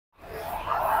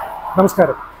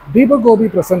നമസ്കാരം. ദീപക് ഗോപി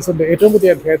പ്രസൻസിന്റെ ഏറ്റവും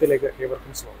പുതിയ അധ്യായത്തിലേക്ക്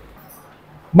ഏവർക്കും സ്വാഗതം.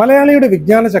 മലയാളിയുടെ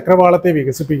വിജ്ഞാന ചക്രവാളത്തെ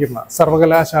വികസിപ്പിക്കുന്ന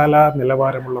സർവകലാശാല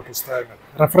നിലവാരമുള്ള പുസ്തകങ്ങൾ,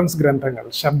 റഫറൻസ് ഗ്രന്ഥങ്ങൾ,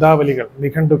 ശബ്ദാവലികൾ,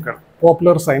 നിഘണ്ടുക്കൾ,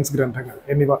 പോപ്പുലർ സയൻസ് ഗ്രന്ഥങ്ങൾ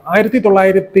എന്നിവ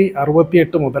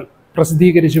 1968 മുതൽ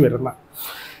പ്രസിദ്ധീകരിച്ചു വരുന്ന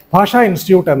ഭാഷാ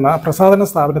ഇൻസ്റ്റിറ്റ്യൂട്ട് എന്ന പ്രസാധന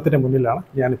സ്ഥാപനത്തിന്റെ മുന്നിലാണ്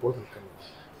ഞാനിപ്പോൾ നിൽക്കുന്നത്.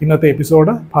 ഇന്നത്തെ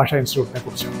എപ്പിസോഡ് ഭാഷാ ഇൻസ്റ്റിറ്റ്യൂട്ടിനെ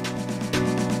കുറിച്ചാണ്.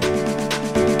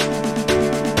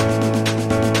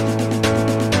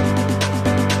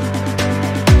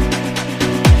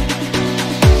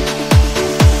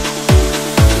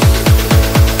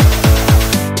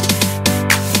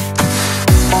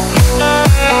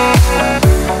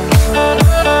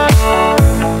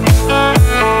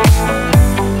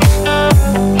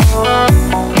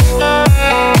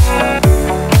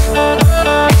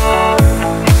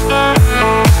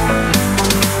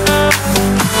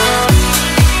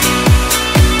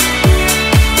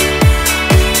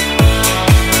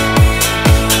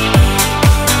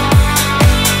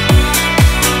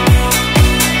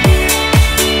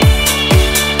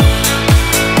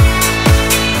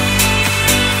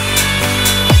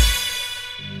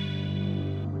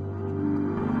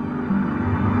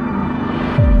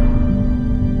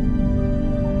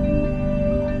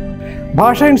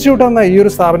 ഭാഷാ ഇൻസ്റ്റിറ്റ്യൂട്ട് എന്ന ഈ ഒരു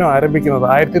സ്ഥാപനം ആരംഭിക്കുന്നത്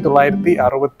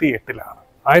 1968-ലാണ്.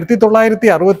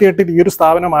 1968 ഈ ഒരു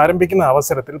സ്ഥാപനം ആരംഭിക്കുന്ന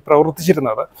അവസരത്തിൽ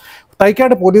പ്രവർത്തിച്ചിരുന്നത്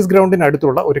തൈക്കാട് പോലീസ്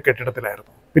ഗ്രൗണ്ടിനടുത്തുള്ള ഒരു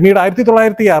കെട്ടിടത്തിലായിരുന്നു. പിന്നീട്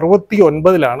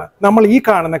 1969-ലാണ് നമ്മൾ ഈ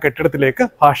കാണുന്ന കെട്ടിടത്തിലേക്ക്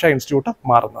ഭാഷാ ഇൻസ്റ്റിറ്റ്യൂട്ട്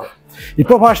മാറുന്നത്.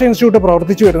 ഇപ്പോൾ ഭാഷാ ഇൻസ്റ്റിറ്റ്യൂട്ട്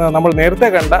പ്രവർത്തിച്ചു വരുന്നത് നമ്മൾ നേരത്തെ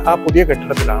കണ്ട ആ പുതിയ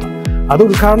കെട്ടിടത്തിലാണ്. അത്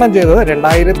ഉദ്ഘാടനം ചെയ്തത്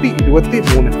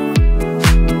 2023-ൽ.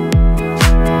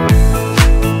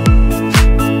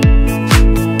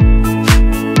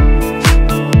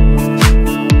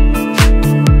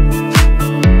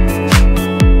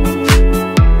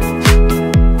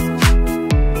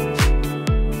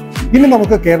 ഇനി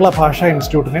നമുക്ക് കേരള ഭാഷാ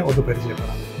ഇൻസ്റ്റിറ്റ്യൂട്ടിനെ ഒന്ന്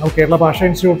പരിചയപ്പെടാം. കേരള ഭാഷാ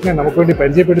ഇൻസ്റ്റിറ്റ്യൂട്ടിനെ നമുക്ക് വേണ്ടി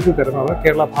പരിചയപ്പെടുത്തി തരുന്നത്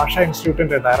കേരള ഭാഷാ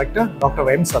ഇൻസ്റ്റിറ്റ്യൂട്ടിന്റെ ഡയറക്ടർ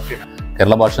Dr.M സത്യം.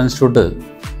 കേരള ഭാഷാ ഇൻസ്റ്റിറ്റ്യൂട്ട്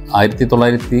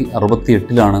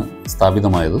 1968-ലാണ്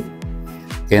സ്ഥാപിതമായത്.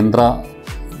 കേന്ദ്ര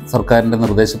സർക്കാരിൻ്റെ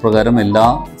നിർദ്ദേശപ്രകാരം എല്ലാ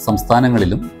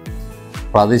സംസ്ഥാനങ്ങളിലും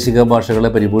പ്രാദേശിക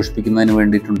ഭാഷകളെ പരിപോഷിപ്പിക്കുന്നതിന്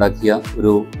വേണ്ടിയിട്ടുണ്ടാക്കിയ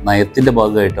ഒരു നയത്തിൻ്റെ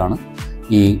ഭാഗമായിട്ടാണ്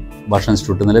ഈ ഭാഷാ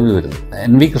ഇൻസ്റ്റിറ്റ്യൂട്ട് നിലവിൽ വരുന്നത്.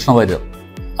 NV കൃഷ്ണവാര്യർ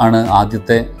ആണ്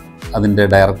ആദ്യത്തെ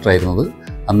ഡയറക്ടറായിരുന്നത്.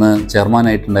 അന്ന്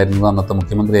ചെയർമാനായിട്ടുണ്ടായിരുന്നത് അന്നത്തെ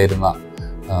മുഖ്യമന്ത്രിയായിരുന്ന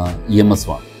EMS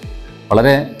ആണ്.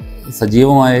 വളരെ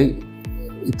സജീവമായി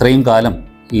ഇത്രയും കാലം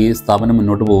ഈ സ്ഥാപനം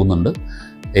മുന്നോട്ട് പോകുന്നുണ്ട്.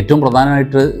 ഏറ്റവും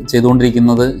പ്രധാനമായിട്ട്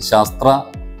ചെയ്തുകൊണ്ടിരിക്കുന്നത് ശാസ്ത്ര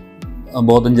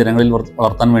ബോധം ജനങ്ങളിൽ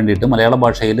വളർത്താൻ വേണ്ടിയിട്ട് മലയാള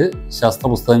ഭാഷയിൽ ശാസ്ത്ര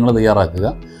പുസ്തകങ്ങൾ തയ്യാറാക്കുക,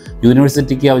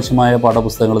 യൂണിവേഴ്സിറ്റിക്ക് ആവശ്യമായ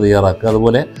പാഠപുസ്തകങ്ങൾ തയ്യാറാക്കുക,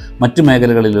 അതുപോലെ മറ്റു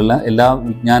മേഖലകളിലുള്ള എല്ലാ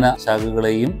വിജ്ഞാന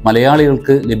ശാഖകളെയും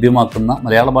മലയാളികൾക്ക് ലഭ്യമാക്കുന്ന,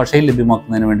 മലയാള ഭാഷയിൽ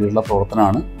ലഭ്യമാക്കുന്നതിന് വേണ്ടിയുള്ള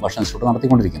പ്രവർത്തനമാണ് ഭാഷാ ഇൻസ്റ്റിറ്റ്യൂട്ട്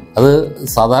നടത്തിക്കൊണ്ടിരിക്കുന്നത്. അത്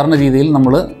സാധാരണ രീതിയിൽ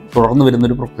നമ്മൾ തുടർന്നു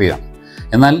വരുന്നൊരു പ്രക്രിയയാണ്.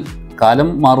 എന്നാൽ കാലം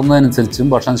മാറുന്നതനുസരിച്ചും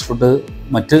ഭാഷാ ഇൻസ്റ്റിറ്റ്യൂട്ട്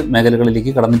മറ്റ്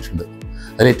മേഖലകളിലേക്ക് കടന്നിട്ടുണ്ട്.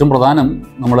 അതിൽ ഏറ്റവും പ്രധാനം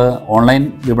നമ്മൾ ഓൺലൈൻ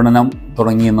വിപണനം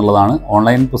തുടങ്ങി എന്നുള്ളതാണ്.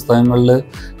 ഓൺലൈൻ പുസ്തകങ്ങളിൽ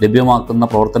ലഭ്യമാക്കുന്ന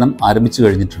പ്രവർത്തനം ആരംഭിച്ചു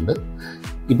കഴിഞ്ഞിട്ടുണ്ട്.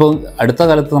 ഇപ്പോൾ അടുത്ത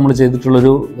കാലത്ത് നമ്മൾ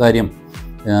ചെയ്തിട്ടുള്ളൊരു കാര്യം,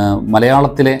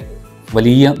 മലയാളത്തിലെ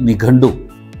വലിയ നിഘണ്ടു,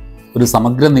 ഒരു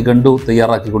സമഗ്ര നിഘണ്ടു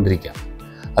തയ്യാറാക്കിക്കൊണ്ടിരിക്കുകയാണ്.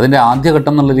 അതിൻ്റെ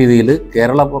ആദ്യഘട്ടം എന്നുള്ള രീതിയിൽ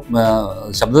കേരള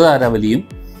ശബ്ദധാരാവലിയും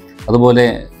അതുപോലെ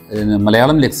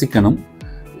മലയാളം ലെക്സിക്കണും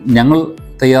ഞങ്ങൾ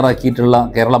തയ്യാറാക്കിയിട്ടുള്ള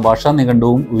കേരള ഭാഷാ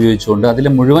നിഘണ്ടുവും ഉപയോഗിച്ചുകൊണ്ട്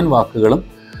അതിലെ മുഴുവൻ വാക്കുകളും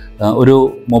ഒരു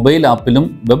മൊബൈൽ ആപ്പിലും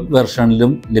വെബ്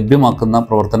വെർഷനിലും ലഭ്യമാക്കുന്ന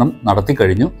പ്രവർത്തനം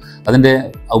നടത്തിക്കഴിഞ്ഞു. അതിൻ്റെ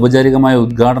ഔപചാരികമായ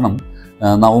ഉദ്ഘാടനം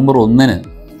നവംബർ 1-ന്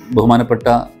ബഹുമാനപ്പെട്ട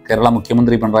കേരള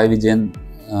മുഖ്യമന്ത്രി പിണറായി വിജയൻ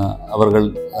അവർ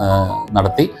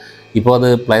നടത്തി. ഇപ്പോൾ അത്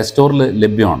പ്ലേ സ്റ്റോറിൽ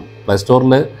ലഭ്യമാണ്. പ്ലേ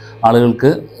സ്റ്റോറിൽ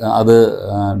ആളുകൾക്ക് അത്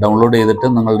ഡൗൺലോഡ് ചെയ്തിട്ട്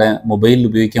നിങ്ങളുടെ മൊബൈലിൽ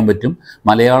ഉപയോഗിക്കാൻ പറ്റും.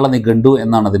 മലയാള നിഘണ്ടു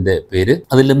എന്നാണ് അതിൻ്റെ പേര്.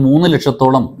 അതിൽ 3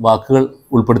 ലക്ഷത്തോളം വാക്കുകൾ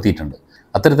ഉൾപ്പെടുത്തിയിട്ടുണ്ട്.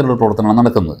 അത്തരത്തിലുള്ള പ്രവർത്തനമാണ്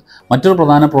നടക്കുന്നത്. മറ്റൊരു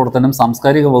പ്രധാന പ്രവർത്തനം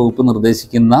സാംസ്കാരിക വകുപ്പ്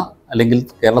നിർദ്ദേശിക്കുന്ന അല്ലെങ്കിൽ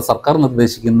കേരള സർക്കാർ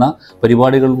നിർദ്ദേശിക്കുന്ന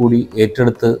പരിപാടികൾ കൂടി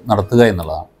ഏറ്റെടുത്ത് നടത്തുക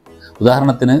എന്നുള്ളതാണ്.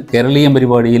 ഉദാഹരണത്തിന് കേരളീയം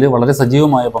പരിപാടിയിൽ വളരെ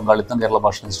സജീവമായ പങ്കാളിത്തം കേരള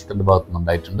ഭാഷാ ഇൻസ്റ്റിറ്റ്യൂട്ടിൻ്റെ ഭാഗത്തു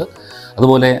നിന്നുണ്ടായിട്ടുണ്ട്.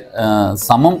 അതുപോലെ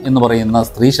സമം എന്ന് പറയുന്ന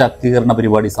സ്ത്രീ ശാക്തീകരണ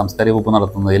പരിപാടി സാംസ്കാരിക വകുപ്പ്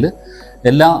നടത്തുന്നതിൽ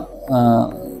എല്ലാ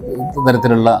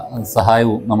തരത്തിലുള്ള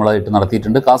സഹായവും നമ്മളായിട്ട്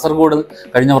നടത്തിയിട്ടുണ്ട്. കാസർഗോഡ്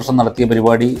കഴിഞ്ഞ വർഷം നടത്തിയ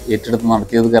പരിപാടി ഏറ്റെടുത്ത്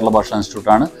നടത്തിയത് കേരള ഭാഷാ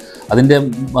ഇൻസ്റ്റിറ്റ്യൂട്ടാണ്. അതിൻ്റെ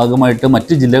ഭാഗമായിട്ട്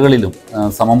മറ്റ് ജില്ലകളിലും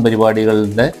സമം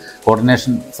പരിപാടികളുടെ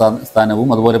കോർഡിനേഷൻ സ്ഥാനവും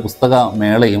അതുപോലെ പുസ്തക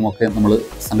മേളയും ഒക്കെ നമ്മൾ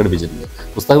സംഘടിപ്പിച്ചിട്ടുണ്ട്.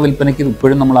 പുസ്തക വിൽപ്പനയ്ക്ക്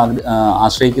ഇപ്പോഴും നമ്മൾ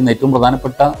ആശ്രയിക്കുന്ന ഏറ്റവും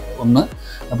പ്രധാനപ്പെട്ട ഒന്ന്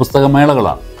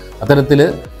പുസ്തകമേളകളാണ്. അത്തരത്തിൽ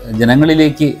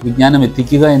ജനങ്ങളിലേക്ക് വിജ്ഞാനം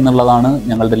എത്തിക്കുക എന്നുള്ളതാണ്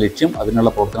ഞങ്ങളുടെ ലക്ഷ്യം. അതിനുള്ള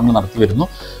പ്രവർത്തനങ്ങൾ നടത്തി വരുന്നു.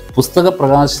 പുസ്തക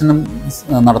പ്രകാശനം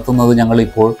നടത്തുന്നത്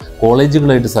ഞങ്ങളിപ്പോൾ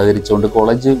കോളേജുകളായിട്ട് സഹകരിച്ചുകൊണ്ട്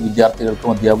കോളേജ് വിദ്യാർത്ഥികൾക്കും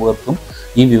അധ്യാപകർക്കും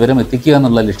ഈ വിവരം എത്തിക്കുക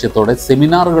എന്നുള്ള ലക്ഷ്യത്തോടെ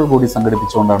സെമിനാറുകൾ കൂടി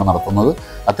സംഘടിപ്പിച്ചുകൊണ്ടാണ് നടത്തുന്നത്.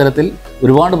 അത്തരത്തിൽ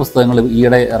ഒരുപാട് പുസ്തകങ്ങൾ,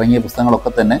 ഈയിടെ ഇറങ്ങിയ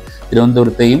പുസ്തകങ്ങളൊക്കെ തന്നെ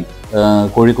തിരുവനന്തപുരത്തെയും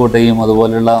കോഴിക്കോട്ടെയും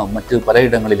അതുപോലെയുള്ള മറ്റ്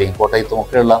പലയിടങ്ങളിലെയും കോട്ടയത്തും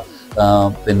ഒക്കെയുള്ള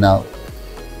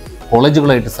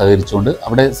കോളേജുകളായിട്ട് സഹകരിച്ചുകൊണ്ട്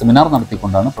അവിടെ സെമിനാർ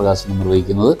നടത്തിക്കൊണ്ടാണ് പ്രകാശനം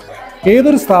നിർവഹിക്കുന്നത്.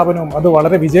 ഏതൊരു സ്ഥാപനവും അത്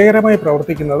വളരെ വിജയകരമായി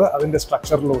പ്രവർത്തിക്കുന്നത് അതിൻ്റെ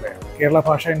സ്ട്രക്ചറിലൂടെയാണ്. കേരള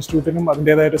ഭാഷാ ഇൻസ്റ്റിറ്റ്യൂട്ടിനും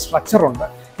അതിൻ്റേതായ ഒരു സ്ട്രക്ചറുണ്ട്.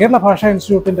 കേരള ഭാഷാ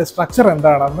ഇൻസ്റ്റിറ്റ്യൂട്ടിൻ്റെ സ്ട്രക്ചർ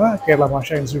എന്താണെന്ന് കേരള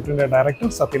ഭാഷാ ഇൻസ്റ്റിറ്റ്യൂട്ടിൻ്റെ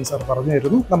ഡയറക്ടർ സത്യൻ സർ പറഞ്ഞു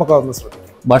തരുന്നു. നമുക്കതൊന്ന്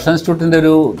ശ്രദ്ധിക്കാം. ഭാഷാ ഇൻസ്റ്റിറ്റ്യൂട്ടിൻ്റെ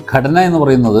ഒരു ഘടന എന്ന്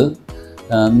പറയുന്നത്,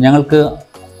 ഞങ്ങൾക്ക്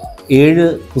 7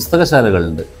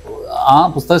 പുസ്തകശാലകളുണ്ട്. ആ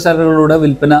പുസ്തകശാലകളിലൂടെ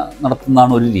വിൽപ്പന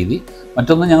നടത്തുന്നതാണ് ഒരു രീതി.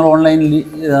 മറ്റൊന്ന് ഞങ്ങൾ ഓൺലൈനിൽ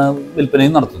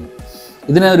വിൽപ്പനയും നടത്തുന്നു.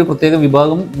 ഇതിന് ഒരു പ്രത്യേക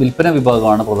വിഭാഗം, വിൽപ്പന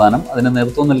വിഭാഗമാണ് പ്രധാനം. അതിന്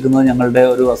നേതൃത്വം നൽകുന്നത് ഞങ്ങളുടെ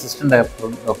ഒരു അസിസ്റ്റന്റ് ഡയറക്ടർ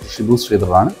ഡോക്ടർ ഷിബു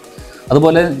ശ്രീധറാണ്.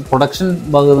 അതുപോലെ പ്രൊഡക്ഷൻ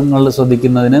ഭാഗങ്ങളിൽ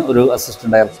ശ്രദ്ധിക്കുന്നതിന് ഒരു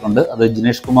അസിസ്റ്റന്റ് ഡയറക്ടറുണ്ട്, അത്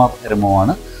ജിനേഷ് കുമാർ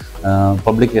എരമോമാണ്.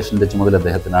 പബ്ലിക്കേഷൻ്റെ ചുമതല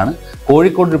അദ്ദേഹത്തിനാണ്.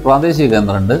 കോഴിക്കോട് ഒരു പ്രാദേശിക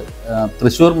കേന്ദ്രമുണ്ട്.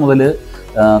 തൃശ്ശൂർ മുതൽ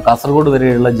കാസർഗോഡ്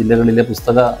വരെയുള്ള ജില്ലകളിലെ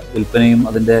പുസ്തക വിൽപ്പനയും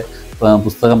അതിൻ്റെ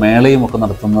പുസ്തകമേളയും ഒക്കെ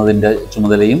നടത്തുന്നതിൻ്റെ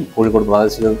ചുമതലയും കോഴിക്കോട്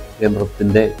പ്രാദേശിക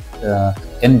കേന്ദ്രത്തിൻ്റെ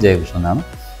എൻ ജയകൃഷ്ണനാണ്.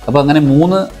 അപ്പോൾ അങ്ങനെ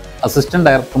 3 അസിസ്റ്റന്റ്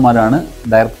ഡയറക്ടർമാരാണ്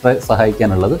ഡയറക്ടറെ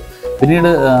സഹായിക്കാനുള്ളത്. പിന്നീട്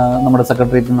നമ്മുടെ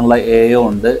സെക്രട്ടേറിയറ്റിൽ നിന്നുള്ള AO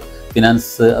ഉണ്ട്,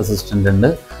 ഫിനാൻസ് അസിസ്റ്റൻ്റ് ഉണ്ട്,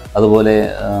 അതുപോലെ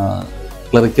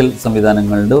ക്ലറിക്കൽ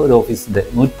സംവിധാനങ്ങളുണ്ട്. ഒരു ഓഫീസിൻ്റെ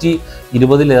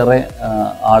 120-ലേറെ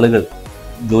ആളുകൾ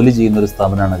ജോലി ചെയ്യുന്ന ഒരു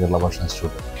സ്ഥാപനമാണ് കേരള ഭാഷാ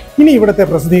ഇൻസ്റ്റിറ്റ്യൂട്ട്. ഇനി ഇവിടുത്തെ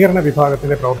പ്രസിദ്ധീകരണ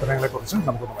വിഭാഗത്തിലെ പ്രവർത്തനങ്ങളെക്കുറിച്ച്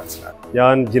നമുക്കൊന്ന് മനസ്സിലാക്കാം.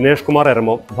 ഞാൻ ജിനേഷ് കുമാർ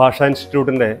എരമോം, ഭാഷാ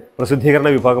ഇൻസ്റ്റിറ്റ്യൂട്ടിൻ്റെ പ്രസിദ്ധീകരണ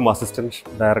വിഭാഗം അസിസ്റ്റന്റ്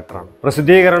ഡയറക്ടറാണ്.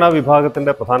 പ്രസിദ്ധീകരണ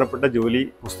വിഭാഗത്തിൻ്റെ പ്രധാനപ്പെട്ട ജോലി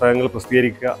പുസ്തകങ്ങൾ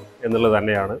പ്രസിദ്ധീകരിക്കുക എന്നുള്ളത്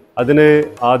തന്നെയാണ്. അതിന്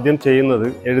ആദ്യം ചെയ്യുന്നത്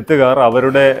എഴുത്തുകാർ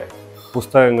അവരുടെ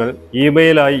പുസ്തകങ്ങൾ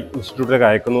ഇമെയിലായി ഇൻസ്റ്റിറ്റ്യൂട്ടിലേക്ക്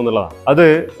അയക്കുന്നു എന്നുള്ളതാണ്. അത്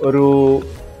ഒരു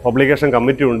പബ്ലിക്കേഷൻ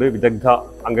കമ്മിറ്റി ഉണ്ട്, വിദഗ്ധ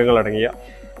അംഗങ്ങളടങ്ങിയ.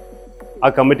 ആ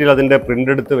കമ്മിറ്റിയിൽ അതിൻ്റെ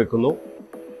പ്രിൻ്റ് എടുത്ത് വെക്കുന്നു.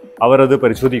 അവരത്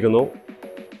പരിശോധിക്കുന്നു.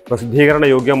 പ്രസിദ്ധീകരണ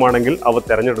യോഗ്യമാണെങ്കിൽ അവ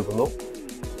തിരഞ്ഞെടുക്കുന്നു.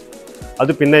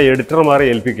 അത് പിന്നെ എഡിറ്റർമാരെ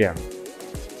ഏൽപ്പിക്കുകയാണ്.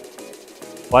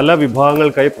 പല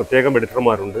വിഭാഗങ്ങൾക്കായി പ്രത്യേകം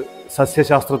എഡിറ്റർമാരുണ്ട്.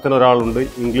 സസ്യശാസ്ത്രത്തിന് ഒരാളുണ്ട്,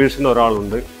 ഇംഗ്ലീഷിന്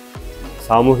ഒരാളുണ്ട്,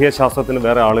 സാമൂഹ്യ ശാസ്ത്രത്തിന്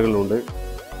വേറെ ആളുകളുണ്ട്,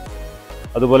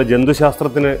 അതുപോലെ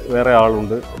ജന്തുശാസ്ത്രത്തിന് വേറെ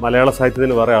ആളുണ്ട്, മലയാള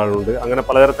സാഹിത്യത്തിന് വേറെ ആളുണ്ട്. അങ്ങനെ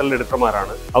പലതരത്തിലുള്ള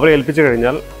എഡിറ്റർമാരാണ്. അവരെ ഏൽപ്പിച്ചു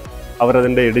കഴിഞ്ഞാൽ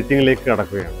അവരതിൻ്റെ എഡിറ്റിങ്ങിലേക്ക്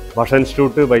കടക്കുകയാണ്. ഭാഷാ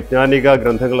ഇൻസ്റ്റിറ്റ്യൂട്ട് വൈജ്ഞാനിക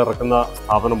ഗ്രന്ഥങ്ങൾ ഇറക്കുന്ന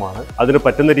സ്ഥാപനമാണ്. അതിന്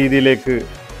പറ്റുന്ന രീതിയിലേക്ക്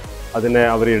അതിനെ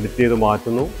അവർ എഡിറ്റ് ചെയ്ത്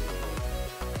മാറ്റുന്നു,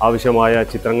 ആവശ്യമായ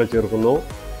ചിത്രങ്ങൾ ചേർക്കുന്നു,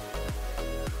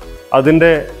 അതിൻ്റെ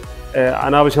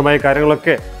അനാവശ്യമായ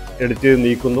കാര്യങ്ങളൊക്കെ എഡിറ്റ് ചെയ്ത്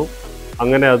നീക്കുന്നു.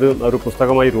 അങ്ങനെ അത് ഒരു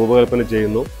പുസ്തകമായി രൂപകൽപ്പന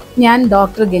ചെയ്യുന്നു. ഞാൻ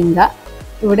ഡോക്ടർ ഗംഗ,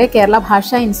 ഇവിടെ കേരള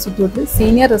ഭാഷാ ഇൻസ്റ്റിറ്റ്യൂട്ടിൽ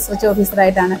സീനിയർ റിസർച്ച്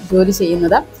ഓഫീസറായിട്ടാണ് ജോലി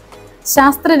ചെയ്യുന്നത്.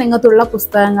 ശാസ്ത്രരംഗത്തുള്ള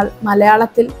പുസ്തകങ്ങൾ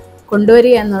മലയാളത്തിൽ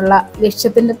കൊണ്ടുവരിക എന്നുള്ള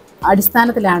ലക്ഷ്യത്തിൻ്റെ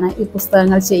അടിസ്ഥാനത്തിലാണ് ഈ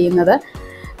പുസ്തകങ്ങൾ ചെയ്യുന്നത്.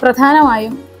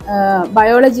 പ്രധാനമായും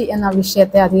ബയോളജി എന്ന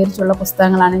വിഷയത്തെ അധികരിച്ചുള്ള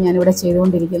പുസ്തകങ്ങളാണ് ഞാനിവിടെ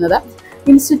ചെയ്തുകൊണ്ടിരിക്കുന്നത്.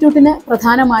 ഇൻസ്റ്റിറ്റ്യൂട്ടിന്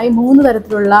പ്രധാനമായും 3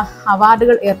 തരത്തിലുള്ള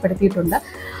അവാർഡുകൾ ഏർപ്പെടുത്തിയിട്ടുണ്ട്.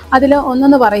 അതിൽ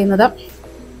ഒന്നെന്ന് പറയുന്നത്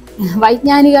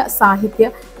വൈജ്ഞാനിക സാഹിത്യ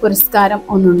പുരസ്കാരം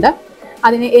ഒന്നുണ്ട്.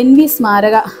 അതിന് NV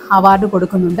സ്മാരക അവാർഡ്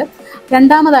കൊടുക്കുന്നുണ്ട്.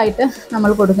 രണ്ടാമതായിട്ട്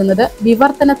നമ്മൾ കൊടുക്കുന്നത്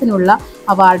വിവർത്തനത്തിനുള്ള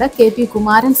അവാർഡ് KP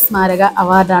കുമാരൻ സ്മാരക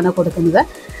അവാർഡാണ് കൊടുക്കുന്നത്.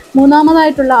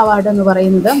 മൂന്നാമതായിട്ടുള്ള അവാർഡ് എന്ന്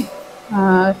പറയുന്നത്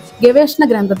ഗവേഷണ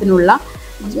ഗ്രന്ഥത്തിനുള്ള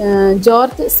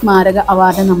ജോർജ് സ്മാരക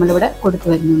അവാർഡ് നമ്മളിവിടെ കൊടുത്തു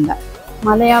വരുന്നുണ്ട്.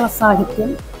 മലയാള സാഹിത്യം,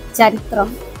 ചരിത്രം,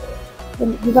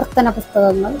 വിവർത്തന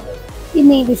പുസ്തകങ്ങൾ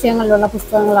എന്നീ വിഷയങ്ങളിലുള്ള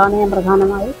പുസ്തകങ്ങളാണ് ഞാൻ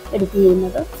പ്രധാനമായും എഡിറ്റ്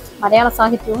ചെയ്യുന്നത്. മലയാള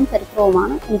സാഹിത്യവും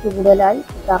ചരിത്രവുമാണ് എനിക്ക് കൂടുതലായി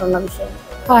കിട്ടാറുള്ള വിഷയം.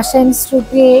 ഭാഷാ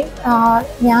ഇൻസ്റ്റിറ്റ്യൂട്ടിൽ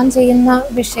ഞാൻ ചെയ്യുന്ന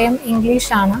വിഷയം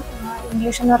ഇംഗ്ലീഷാണ്.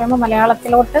 ഇംഗ്ലീഷ് എന്ന് പറയുമ്പോൾ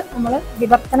മലയാളത്തിലോട്ട് നമ്മൾ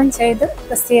വിവർത്തനം ചെയ്ത്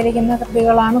പ്രസിദ്ധീകരിക്കുന്ന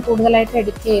കൃതികളാണ് കൂടുതലായിട്ട്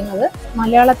എഡിറ്റ് ചെയ്യുന്നത്.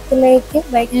 മലയാളത്തിലേക്ക്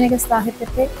വൈജ്ഞാനിക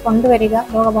സാഹിത്യത്തെ കൊണ്ടുവരിക,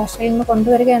 ലോകഭാഷയിൽ നിന്ന്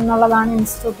കൊണ്ടുവരിക എന്നുള്ളതാണ്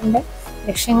ഇൻസ്റ്റിറ്റ്യൂട്ടിൻ്റെ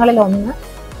ലക്ഷ്യങ്ങളിലൊന്ന്.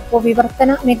 അപ്പോൾ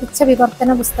മികച്ച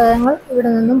വിവർത്തന പുസ്തകങ്ങൾ ഇവിടെ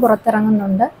നിന്നും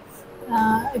പുറത്തിറങ്ങുന്നുണ്ട്.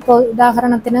 ഇപ്പോൾ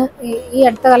ഉദാഹരണത്തിന് ഈ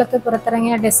അടുത്ത കാലത്ത്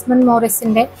പുറത്തിറങ്ങിയ ഡെസ്മണ്ട്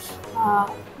മോറിസിൻ്റെ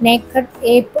നേക്കഡ്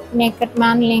ഏപ്പ്, നേക്കഡ്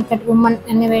മാൻ, നേക്കഡ് വുമൺ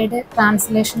എന്നിവയുടെ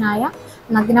ട്രാൻസ്ലേഷനായ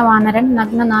നഗ്നവാനരൻ,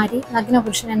 നഗ്നനാരി,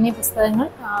 നഗ്നപുരുഷൻ എന്നീ പുസ്തകങ്ങൾ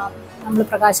നമ്മൾ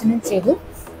പ്രകാശനം ചെയ്തു.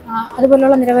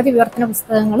 അതുപോലുള്ള നിരവധി വിവർത്തന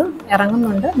പുസ്തകങ്ങളും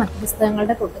ഇറങ്ങുന്നുണ്ട് മറ്റു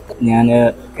പുസ്തകങ്ങളുടെ കൂട്ടത്തിൽ. ഞാൻ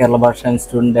കേരള ഭാഷാ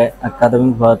ഇൻസ്റ്റിറ്റ്യൂട്ടിൻ്റെ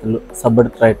അക്കാദമിക് വിഭാഗത്തിൽ സബ്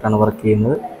എഡിറ്ററായിട്ടാണ് വർക്ക്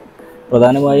ചെയ്യുന്നത്.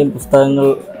 പ്രധാനമായും പുസ്തകങ്ങൾ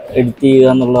എഡിറ്റ്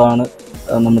ചെയ്യുക എന്നുള്ളതാണ്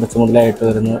നമ്മുടെ ചുമതലയായിട്ട്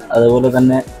വരുന്നത്. അതുപോലെ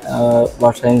തന്നെ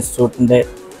ഭാഷാ ഇൻസ്റ്റിറ്റ്യൂട്ടിൻ്റെ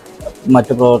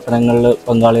മറ്റു പ്രവർത്തനങ്ങളിൽ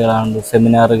പങ്കാളികളാണ്.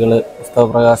 സെമിനാറുകൾ,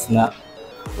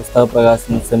 പുസ്തക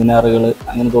പ്രകാശന സെമിനാറുകൾ,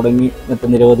 അങ്ങനെ തുടങ്ങി മറ്റ്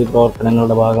നിരവധി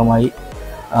പ്രവർത്തനങ്ങളുടെ ഭാഗമായി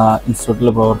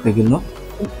ഇൻസ്റ്റിറ്റ്യൂട്ടിൽ പ്രവർത്തിക്കുന്നു.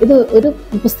 ഇത് ഒരു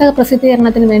പുസ്തക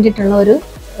പ്രസിദ്ധീകരണത്തിന് വേണ്ടിയിട്ടുള്ള ഒരു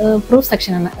പ്രൂഫ്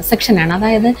സെക്ഷനാണ്.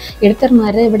 അതായത്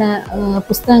എഡിറ്റർമാർ ഇവിടെ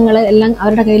പുസ്തകങ്ങൾ എല്ലാം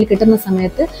അവരുടെ കയ്യിൽ കിട്ടുന്ന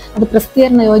സമയത്ത് അത്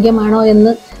പ്രസിദ്ധീകരണ യോഗ്യമാണോ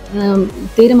എന്ന്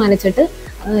തീരുമാനിച്ചിട്ട്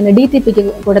DTPക്ക്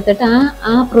കൊടുത്തിട്ട്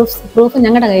ആ പ്രൂഫ്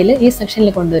ഞങ്ങളുടെ കയ്യിൽ ഈ സെക്ഷനിൽ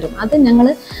കൊണ്ടുവരും. അത് ഞങ്ങൾ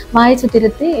വായിച്ച്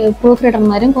തിരുത്തി പ്രൂഫ്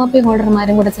റീഡർമാരും കോപ്പി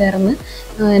ഹോൾഡർമാരും കൂടെ ചേർന്ന്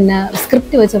പിന്നെ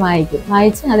സ്ക്രിപ്റ്റ് വെച്ച്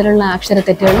വായിച്ച് അതിലുള്ള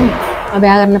അക്ഷരത്തെറ്റുകളും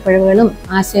വ്യാകരണ പിഴവുകളും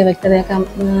ആശയ വ്യക്തതയൊക്കെ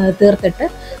തീർത്തിട്ട്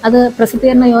അത്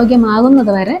പ്രസിദ്ധീകരണ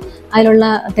യോഗ്യമാകുന്നത് വരെ അതിലുള്ള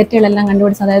തെറ്റുകളെല്ലാം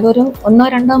കണ്ടുപിടിച്ച്, അതായത് ഒരു 1,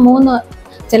 2, 3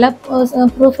 ചില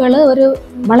പ്രൂഫുകൾ ഒരു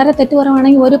വളരെ തെറ്റ്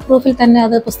കുറവാണെങ്കിൽ ഒരു പ്രൂഫിൽ തന്നെ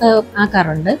അത് പുസ്തകം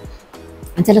ആക്കാറുണ്ട്.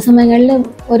 ചില സമയങ്ങളിൽ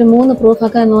ഒരു 3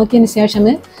 പ്രൂഫൊക്കെ നോക്കിയതിന്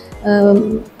ശേഷമേ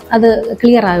അത്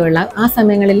ക്ലിയർ ആവുകയുള്ളൂ. ആ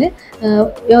സമയങ്ങളിൽ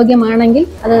യോഗ്യമാണെങ്കിൽ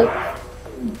അത്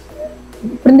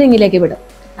പ്രിന്റിങ്ങിലേക്ക് വിടും.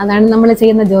 അതാണ് നമ്മൾ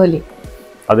ചെയ്യുന്ന ജോലി.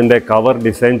 അതിൻ്റെ കവർ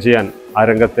ഡിസൈൻ ചെയ്യാൻ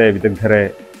അരംഗത്തെ വിദഗ്ധരെ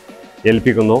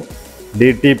ഏൽപ്പിക്കുന്നു,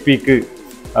 DTPക്ക്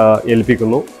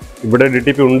ഏൽപ്പിക്കുന്നു. ഇവിടെ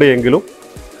DTP ഉണ്ട് എങ്കിലും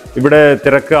ഇവിടെ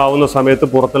തിരക്ക് ആവുന്ന സമയത്ത്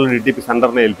പുറത്തുള്ള DTP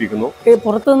സെന്ററിനെ ഏൽപ്പിക്കുന്നു.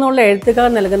 പുറത്തുനിന്നുള്ള എഴുത്തുകാർ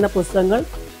നൽകുന്ന പുസ്തകങ്ങൾ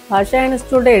ഭാഷാ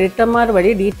ഇൻസ്റ്റിറ്റ്യൂട്ട് എഡിറ്റർമാർ വഴി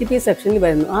DTP സെക്ഷനിൽ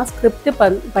വരുന്നു. ആ സ്ക്രിപ്റ്റ്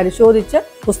പരിശോധിച്ച്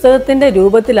പുസ്തകത്തിൻ്റെ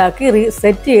രൂപത്തിലാക്കി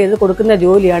സെറ്റ് ചെയ്ത് കൊടുക്കുന്ന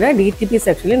ജോലിയാണ് DTP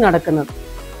സെക്ഷനിൽ നടക്കുന്നത്.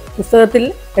 പുസ്തകത്തിൽ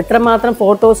എത്രമാത്രം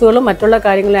ഫോട്ടോസുകളും മറ്റുള്ള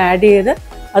കാര്യങ്ങളും ആഡ് ചെയ്ത്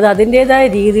അത് അതിൻ്റെതായ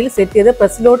രീതിയിൽ സെറ്റ് ചെയ്ത്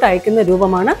പ്രസ്സിലോട്ട് അയക്കുന്ന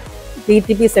രൂപമാണ്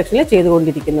DTP സെക്ഷനിൽ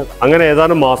ചെയ്തുകൊണ്ടിരിക്കുന്നത്. അങ്ങനെ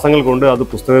ഏതാനും മാസങ്ങൾ കൊണ്ട് അത്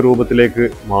പുസ്തക രൂപത്തിലേക്ക്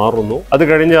മാറുന്നു. അത്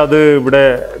കഴിഞ്ഞ് അത് ഇവിടെ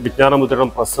വിജ്ഞാനമുദ്രണം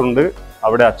പ്രസ് ഉണ്ട്,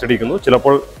 അവിടെ അച്ചടിക്കുന്നു.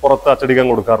 ചിലപ്പോൾ പുറത്ത് അച്ചടിക്കാൻ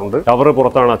കൊടുക്കാറുണ്ട്, കവർ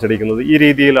പുറത്താണ് അച്ചടിക്കുന്നത്. ഈ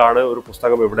രീതിയിലാണ് ഒരു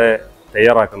പുസ്തകം ഇവിടെ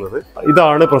തയ്യാറാക്കുന്നത്.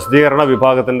 ഇതാണ് പ്രസിദ്ധീകരണ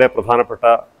വിഭാഗത്തിന്റെ പ്രധാനപ്പെട്ട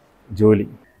ജോലി.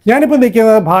 ഞാനിപ്പോൾ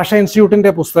നിൽക്കുന്നത് ഭാഷാ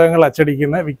ഇൻസ്റ്റിറ്റ്യൂട്ടിന്റെ പുസ്തകങ്ങൾ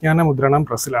അച്ചടിക്കുന്ന വിജ്ഞാന മുദ്രണം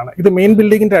പ്രസ്സിലാണ്. ഇത് മെയിൻ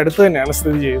ബിൽഡിങ്ങിന്റെ അടുത്ത് തന്നെയാണ്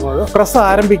സ്ഥിതി ചെയ്യുന്നത്. പ്രസ്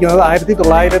ആരംഭിക്കുന്നത്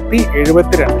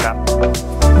 1972-ലാണ്.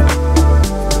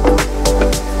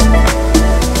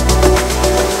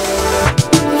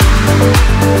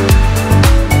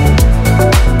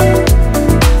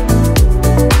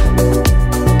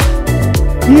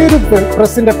 ഈ ഒരു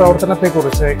പ്രസിന്റെ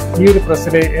പ്രവർത്തനത്തെക്കുറിച്ച് ഈ ഒരു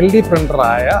പ്രസ്സിലെ LD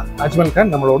പ്രിന്ററായ അജ്മൽ ഖാൻ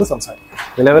നമ്മളോട് സംസാരിക്കും.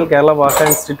 നിലവിൽ കേരള ഭാഷാ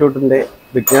ഇൻസ്റ്റിറ്റ്യൂട്ടിൻ്റെ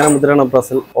വിജ്ഞാന മുദ്രണ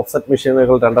പ്രസ്സിൽ ഓഫ്സെറ്റ്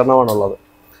മെഷീനുകൾ 2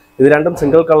 ഇത് രണ്ടും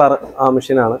സിംഗിൾ കളർ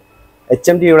മെഷീനാണ്.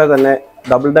 HMTയുടെ തന്നെ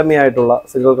ഡബിൾ ഡമ്മി ആയിട്ടുള്ള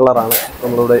സിംഗിൾ കളറാണ്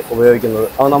നമ്മളിവിടെ ഉപയോഗിക്കുന്നത്.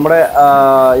 അപ്പോൾ നമ്മുടെ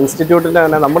ഇൻസ്റ്റിറ്റ്യൂട്ടിൻ്റെ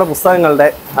തന്നെ നമ്മുടെ പുസ്തകങ്ങളുടെ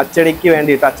അച്ചടിക്ക്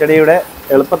വേണ്ടിയിട്ട്, അച്ചടിയുടെ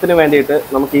എളുപ്പത്തിന് വേണ്ടിയിട്ട്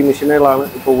നമുക്ക് ഈ മെഷീനുകളാണ്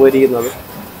ഇപ്പോൾ ഉപകരിക്കുന്നത്.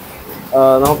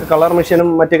 നമുക്ക് കളർ മെഷീനും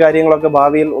മറ്റു കാര്യങ്ങളൊക്കെ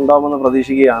ഭാവിയിൽ ഉണ്ടാവുമെന്ന്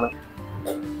പ്രതീക്ഷിക്കുകയാണ്.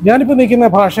 ഞാനിപ്പോൾ നിൽക്കുന്ന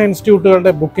ഭാഷാ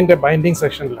ഇൻസ്റ്റിറ്റ്യൂട്ടുകളുടെ ബുക്കിന്റെ ബൈൻഡിങ്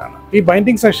സെക്ഷനിലാണ്. ഈ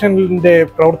ബൈൻഡിങ് സെക്ഷനിന്റെ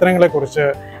പ്രവർത്തനങ്ങളെക്കുറിച്ച്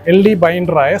LD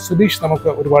ബൈൻഡറായ സുധീഷ് നമുക്ക്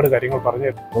ഒരുപാട് കാര്യങ്ങൾ പറഞ്ഞു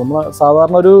തരും. നമ്മൾ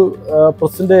സാധാരണ ഒരു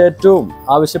പ്രസിന്റെ ഏറ്റവും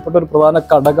ആവശ്യപ്പെട്ട ഒരു പ്രധാന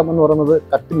ഘടകം എന്ന് പറയുന്നത്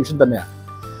കട്ടിംഗ് മെഷീൻ തന്നെയാണ്.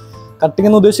 കട്ടിംഗ്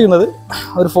എന്ന് ഉദ്ദേശിക്കുന്നത്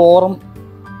ഒരു ഫോറം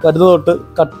കരുത് തൊട്ട്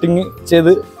കട്ടിങ്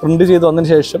ചെയ്ത് പ്രിന്റ് ചെയ്ത്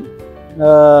വന്നതിന് ശേഷം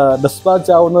ഡെസ്പാച്ച്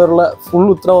ആവുന്നതിനുള്ള ഫുൾ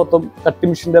ഉത്തരവാദിത്വം കട്ടിംഗ്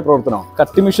മെഷീൻ്റെ പ്രവർത്തനമാണ്.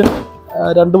 കട്ടിംഗ് മെഷീൻ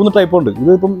 2-3 ടൈപ്പ് ഉണ്ട്.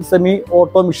 ഇതിപ്പം സെമി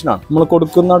ഓട്ടോ മെഷീനാണ്. നമ്മൾ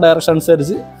കൊടുക്കുന്ന ഡയറക്ഷൻ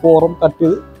അനുസരിച്ച് ഫോറം കട്ട്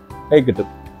ചെയ്ത് കൈ കിട്ടും.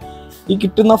 ഈ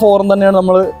കിട്ടുന്ന ഫോറം തന്നെയാണ്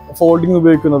നമ്മൾ ഫോൾഡിങ്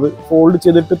ഉപയോഗിക്കുന്നത്. ഫോൾഡ്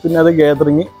ചെയ്തിട്ട് പിന്നെ അത്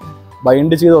ഗാദറിങ്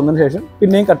ബൈൻഡ് ചെയ്ത് വന്നതിന് ശേഷം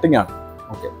പിന്നെയും കട്ടിംഗ് ആണ്.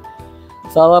 ഓക്കെ,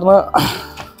 സാധാരണ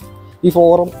ഈ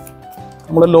ഫോറം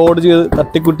നമ്മൾ ലോഡ് ചെയ്ത്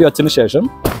തട്ടിക്കുട്ടി വച്ചതിന് ശേഷം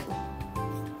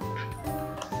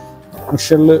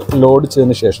മെഷീനിൽ ലോഡ്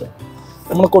ചെയ്തതിന് ശേഷം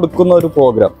നമ്മൾ കൊടുക്കുന്ന ഒരു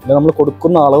പ്രോഗ്രാം അല്ലെങ്കിൽ നമ്മൾ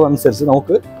കൊടുക്കുന്ന അളവ് അനുസരിച്ച്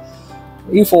നമുക്ക്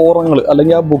ഈ ഫോറങ്ങൾ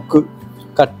അല്ലെങ്കിൽ ആ ബുക്ക്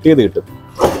കട്ട് ചെയ്ത് കിട്ടും.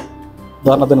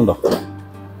 ഉദാഹരണത്തിനുണ്ടോ,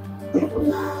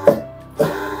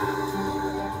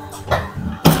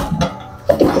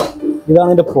 ഇതാണ്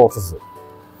ഇതിൻ്റെ പ്രോസസ്സ്.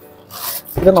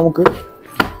 ഇത് നമുക്ക്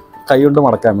കൈകൊണ്ട്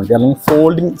മടക്കാൻ വേണ്ടി അല്ലെങ്കിൽ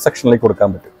ഫോൾഡിങ് സെക്ഷനിലേക്ക് കൊടുക്കാൻ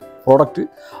പറ്റും. പ്രോഡക്റ്റ്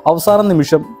അവസാന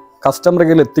നിമിഷം കസ്റ്റമർ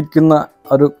കയ്യിൽ എത്തിക്കുന്ന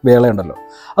ഒരു വേളയുണ്ടല്ലോ,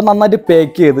 അത് നന്നായിട്ട്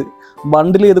പാക്ക് ചെയ്ത്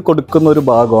ബണ്ടിൽ ചെയ്ത് കൊടുക്കുന്ന ഒരു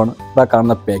ഭാഗമാണ് ഇതാ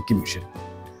കാണുന്ന പാക്കിംഗ് മെഷീൻ.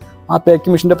 ആ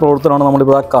പാക്കിംഗ് മെഷീൻ്റെ പ്രവർത്തനമാണ്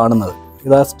നമ്മളിപ്പോൾ കാണുന്നത്.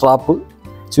 ഇതാ സ്ട്രാപ്പ്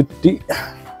ചുറ്റി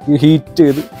ഹീറ്റ്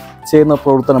ചെയ്ത് ചെയ്യുന്ന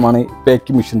പ്രവർത്തനമാണ് ഈ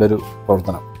പാക്കിംഗ് മെഷീൻ്റെ ഒരു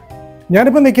പ്രവർത്തനം.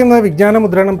 ഞാനിപ്പോൾ നിൽക്കുന്ന വിജ്ഞാന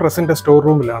മുദ്രണം പ്രസിന്റെ സ്റ്റോർ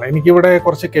റൂമിലാണ്. എനിക്കിവിടെ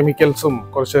കുറച്ച് കെമിക്കൽസും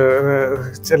കുറച്ച്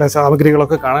ചില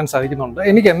സാമഗ്രികളൊക്കെ കാണാൻ സാധിക്കുന്നുണ്ട്.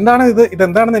 എനിക്ക്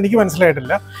ഇതെന്താണെന്ന് എനിക്ക്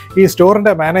മനസ്സിലായിട്ടില്ല. ഈ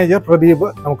സ്റ്റോറിന്റെ മാനേജർ പ്രദീപ്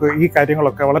നമുക്ക് ഈ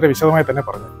കാര്യങ്ങളൊക്കെ വളരെ വിശദമായി തന്നെ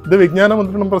പറഞ്ഞു. ഇത് വിജ്ഞാന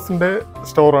മുദ്രണം പ്രസിന്റെ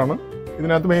സ്റ്റോറാണ്.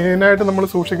 ഇതിനകത്ത് മെയിനായിട്ട് നമ്മൾ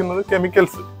സൂക്ഷിക്കുന്നത്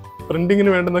കെമിക്കൽസ്,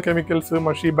 പ്രിന്റിങ്ങിന് വേണ്ടുന്ന കെമിക്കൽസ്,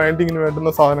 മഷി ബൈൻഡിങ്ങിന് വേണ്ടുന്ന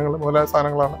സാധനങ്ങൾ മുതലായ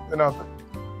സാധനങ്ങളാണ് ഇതിനകത്ത്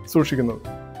സൂക്ഷിക്കുന്നത്.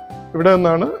 ഇവിടെ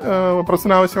നിന്നാണ്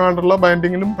പ്രസ്സിന് ആവശ്യമായിട്ടുള്ള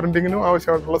ബൈൻഡിങ്ങിനും പ്രിന്റിങ്ങിനും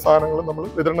ആവശ്യമായിട്ടുള്ള സാധനങ്ങൾ നമ്മൾ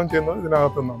വിതരണം ചെയ്യുന്നത്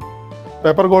ഇതിനകത്ത് നിന്നാണ്.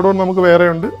 പേപ്പർ ഗോഡൗൺ നമുക്ക്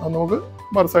വേറെയുണ്ട്, അത് നമുക്ക്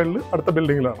മറുസൈഡിൽ അടുത്ത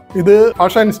ബിൽഡിങ്ങിലാണ്. ഇത്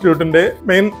ഭാഷാ ഇൻസ്റ്റിറ്റ്യൂട്ടിൻ്റെ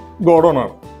മെയിൻ ഗോഡൗൺ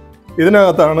ആണ്.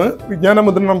 ഇതിനകത്താണ് വിജ്ഞാന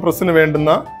മുദ്രണം പ്രസ്സിന്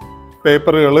വേണ്ടുന്ന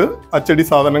പേപ്പറുകൾ, അച്ചടി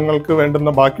സാധനങ്ങൾക്ക് വേണ്ടുന്ന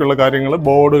ബാക്കിയുള്ള കാര്യങ്ങൾ,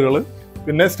 ബോർഡുകൾ,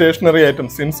 പിന്നെ സ്റ്റേഷനറി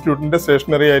ഐറ്റംസ്, ഇൻസ്റ്റിറ്റ്യൂട്ടിൻ്റെ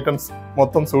സ്റ്റേഷനറി ഐറ്റംസ്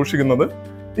മൊത്തം സൂക്ഷിക്കുന്നത്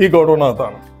ഈ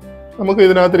ഗോഡൗണിനകത്താണ്. നമുക്ക്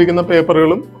ഇതിനകത്തിരിക്കുന്ന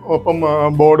പേപ്പറുകളും ഒപ്പം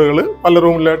ബോർഡുകൾ പല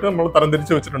റൂമിലായിട്ട് നമ്മൾ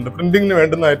തരംതിരിച്ച് വെച്ചിട്ടുണ്ട്. പ്രിന്റിങ്ങിന്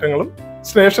വേണ്ടുന്ന ഐറ്റങ്ങളും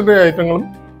സ്റ്റേഷനറി ഐറ്റങ്ങളും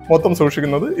മൊത്തം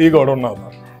സൂക്ഷിക്കുന്നത് ഈ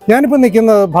ഗോഡൗണിനകത്താണ്. ഞാനിപ്പോൾ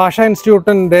നിൽക്കുന്നത് ഭാഷാ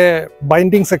ഇൻസ്റ്റിറ്റ്യൂട്ടിൻ്റെ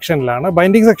ബൈൻഡിങ് സെക്ഷനിലാണ്.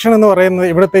 ബൈൻഡിങ് സെക്ഷൻ എന്ന് പറയുന്നത്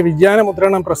ഇവിടുത്തെ വിജ്ഞാന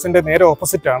മുദ്രണം പ്രസിൻ്റെ നേരെ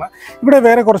ഓപ്പോസിറ്റാണ്. ഇവിടെ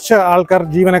വേറെ കുറച്ച് ആൾക്കാർ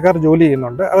ജീവനക്കാർ ജോലി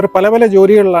ചെയ്യുന്നുണ്ട്. അവർ പല പല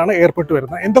ജോലികളിലാണ് ഏർപ്പെട്ട്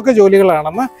വരുന്നത്. എന്തൊക്കെ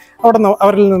ജോലികളാണെന്ന്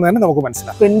അവരിൽ നിന്ന് തന്നെ നമുക്ക്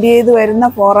മനസ്സിലാക്കാം. പ്രിന്റ് ചെയ്ത് വരുന്ന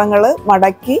ഫോറങ്ങൾ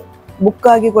മടക്കി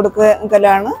ബുക്കാക്കി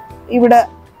കൊടുക്കലാണ് ഇവിടെ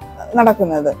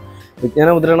നടക്കുന്നത്. വിജ്ഞാന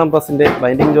മുദ്രണം പ്രസിൻ്റെ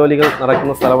ബൈൻഡിങ് ജോലികൾ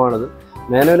നടക്കുന്ന സ്ഥലമാണിത്.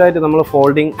 മാനുവലായിട്ട് നമ്മൾ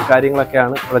ഫോൾഡിങ്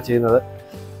കാര്യങ്ങളൊക്കെയാണ് ഇവിടെ ചെയ്യുന്നത്.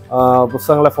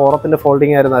 പുസ്തകങ്ങളെ ഫോറത്തിൻ്റെ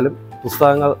ഫോൾഡിങ് ആയിരുന്നാലും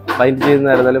പുസ്തകങ്ങൾ bind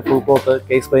ചെയ്യുന്നതായിരുന്നാലും full coat,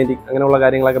 case binding അങ്ങനെയുള്ള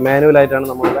കാര്യങ്ങളൊക്കെ മാനുവലായിട്ടാണ്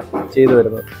നമ്മളിവിടെ ചെയ്തു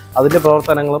വരുന്നത്. അതിൻ്റെ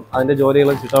പ്രവർത്തനങ്ങളും അതിൻ്റെ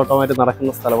ജോലികളും ചിട്ടവട്ടമായിട്ട്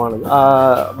നടക്കുന്ന സ്ഥലമാണിത്.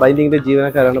 ബൈൻഡിങ്ങിൻ്റെ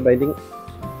ജീവനക്കാരാണ്, ബൈൻഡിങ്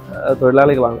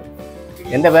തൊഴിലാളികളാണ്.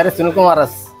 എൻ്റെ പേര് Sunilkumar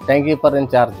S, time keeper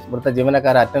in charge. ഇവിടുത്തെ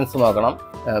ജീവനക്കാരെ അറ്റൻഡൻസ് നോക്കണം,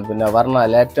 പിന്നെ വർണ്ണ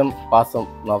ലേറ്റം പാസും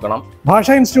നോക്കണം.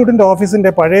 ഭാഷാ ഇൻസ്റ്റിറ്റ്യൂട്ടിന്റെ ഓഫീസിന്റെ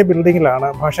പഴയ ബിൽഡിംഗിലാണ്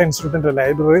ഭാഷാ ഇൻസ്റ്റിറ്റ്യൂട്ടിന്റെ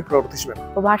ലൈബ്രറി പ്രവർത്തിച്ചു വരുന്നത്.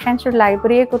 ഇപ്പോൾ ഭാഷാ ഇൻസ്റ്റിറ്റ്യൂട്ട്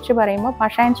ലൈബ്രറിയെ കുറിച്ച് പറയുമ്പോൾ,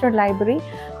 ഭാഷാ ഇൻസ്റ്റിറ്റ്യൂട്ട് ലൈബ്രറി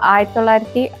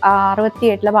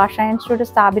 1968 ഭാഷാ ഇൻസ്റ്റിറ്റ്യൂട്ട്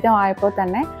സ്ഥാപിതമായപ്പോൾ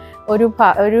തന്നെ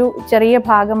ഒരു ചെറിയ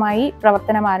ഭാഗമായി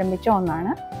പ്രവർത്തനം ആരംഭിച്ച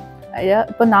ഒന്നാണ്.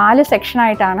 ഇപ്പോൾ 4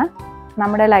 സെക്ഷനായിട്ടാണ്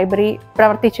നമ്മുടെ ലൈബ്രറി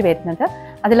പ്രവർത്തിച്ചു വരുന്നത്.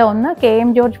 അതിലൊന്ന്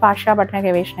KM ജോർജ് ഭാഷാ പഠന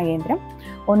ഗവേഷണ കേന്ദ്രം,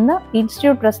 ഒന്ന്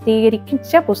ഇൻസ്റ്റിറ്റ്യൂട്ട്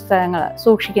പ്രസിദ്ധീകരിച്ച പുസ്തകങ്ങൾ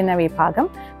സൂക്ഷിക്കുന്ന വിഭാഗം,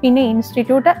 പിന്നെ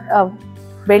ഇൻസ്റ്റിറ്റ്യൂട്ട്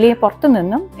പുറത്തു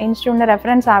നിന്നും ഇൻസ്റ്റിറ്റ്യൂട്ടിൻ്റെ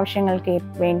റെഫറൻസ് ആവശ്യങ്ങൾക്ക്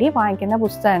വേണ്ടി വാങ്ങിക്കുന്ന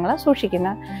പുസ്തകങ്ങൾ സൂക്ഷിക്കുന്ന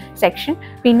സെക്ഷൻ,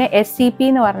 പിന്നെ SCP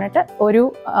എന്ന് പറഞ്ഞിട്ട് ഒരു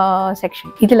സെക്ഷൻ.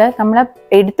 ഇതിൽ നമ്മൾ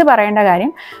എടുത്തു പറയേണ്ട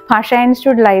കാര്യം, ഭാഷാ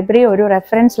ഇൻസ്റ്റിറ്റ്യൂട്ട് ലൈബ്രറി ഒരു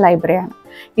റെഫറൻസ് ലൈബ്രറിയാണ്.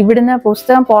 ഇവിടുന്ന്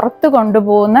പുസ്തകം പുറത്ത്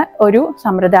കൊണ്ടുപോകുന്ന ഒരു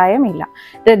സമ്പ്രദായം ഇല്ല.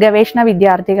 ഇത് ഗവേഷണ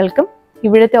വിദ്യാർത്ഥികൾക്കും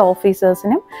ഇവിടുത്തെ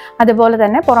ഓഫീസേഴ്സിനും അതുപോലെ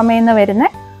തന്നെ പുറമേ നിന്ന് വരുന്ന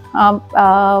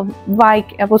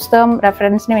പുസ്തകം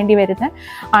റെഫറൻസിന് വേണ്ടി വരുന്ന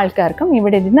ആൾക്കാർക്കും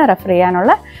ഇവിടെ ഇരുന്ന് റെഫർ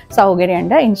ചെയ്യാനുള്ള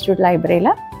സൗകര്യമുണ്ട് ഇൻസ്റ്റിറ്റ്യൂട്ട്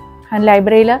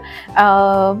ലൈബ്രറിയിൽ.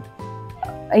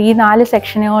 ഈ 4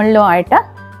 സെക്ഷനുകളിലും ആയിട്ട്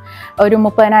ഒരു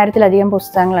 30,000-ലധികം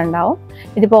പുസ്തകങ്ങളുണ്ടാവും.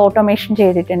 ഇതിപ്പോൾ ഓട്ടോമേഷൻ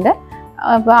ചെയ്തിട്ടുണ്ട്.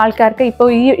 അപ്പോൾ ആൾക്കാർക്ക് ഇപ്പോൾ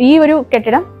ഈ ഒരു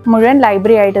കെട്ടിടം മുഴുവൻ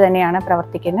ലൈബ്രറി ആയിട്ട് തന്നെയാണ്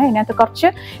പ്രവർത്തിക്കുന്നത്. ഇതിനകത്ത് കുറച്ച്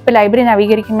ഇപ്പോൾ ലൈബ്രറി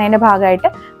നവീകരിക്കുന്നതിൻ്റെ ഭാഗമായിട്ട്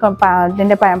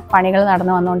ഇതിൻ്റെ പണികൾ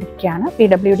നടന്നു വന്നുകൊണ്ടിരിക്കുകയാണ്.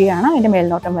 PWD ആണ് അതിൻ്റെ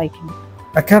മേൽനോട്ടം വഹിക്കുന്നത്.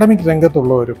 അക്കാഡമിക്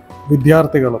രംഗത്തുള്ളവരും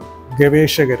വിദ്യാർത്ഥികളും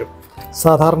ഗവേഷകരും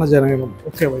സാധാരണ ജനങ്ങളും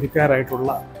ഒക്കെ വരിക്കാരായിട്ടുള്ള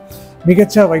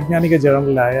മികച്ച വൈജ്ഞാനിക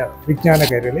ജേർണലായ വിജ്ഞാന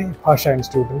കൈരളി ഭാഷാ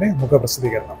ഇൻസ്റ്റിറ്റ്യൂട്ടിൻ്റെ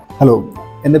മുഖപ്രസിദ്ധീകരണം. ഹലോ,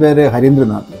 എൻ്റെ പേര്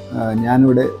ഹരീന്ദ്രനാഥ്.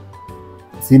 ഞാനിവിടെ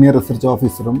സീനിയർ റിസർച്ച്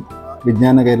ഓഫീസറും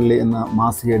വിജ്ഞാന കൈരളി എന്ന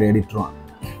മാസികയുടെ എഡിറ്ററുമാണ്.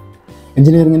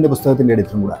 എഞ്ചിനീയറിംഗിൻ്റെ പുസ്തകത്തിൻ്റെ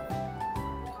എഡിറ്ററും കൂടെ.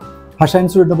 ഭാഷാ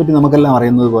ഇൻസ്റ്റിറ്റ്യൂട്ടിനെ പറ്റി നമുക്കെല്ലാം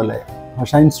അറിയുന്നത് പോലെ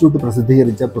ഭാഷാ ഇൻസ്റ്റിറ്റ്യൂട്ട്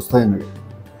പ്രസിദ്ധീകരിച്ച പുസ്തകങ്ങൾ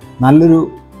നല്ലൊരു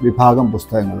വിഭാഗം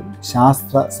പുസ്തകങ്ങളും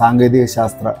സാങ്കേതിക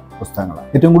ശാസ്ത്ര പുസ്തകങ്ങളാണ്.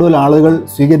 ഏറ്റവും കൂടുതൽ ആളുകൾ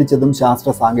സ്വീകരിച്ചതും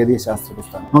സാങ്കേതിക ശാസ്ത്ര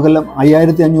പുസ്തകങ്ങൾ. നമുക്കെല്ലാം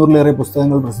 5500-ലേറെ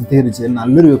പുസ്തകങ്ങൾ പ്രസിദ്ധീകരിച്ചതിൽ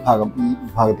നല്ലൊരു വിഭാഗം ഈ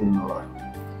വിഭാഗത്തിൽ നിന്നുള്ളതാണ്.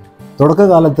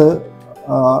 തുടക്കകാലത്ത്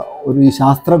ഈ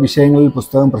ശാസ്ത്ര വിഷയങ്ങളിൽ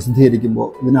പുസ്തകം പ്രസിദ്ധീകരിക്കുമ്പോൾ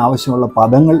ഇതിനാവശ്യമുള്ള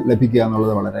പദങ്ങൾ ലഭിക്കുക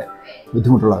എന്നുള്ളത് വളരെ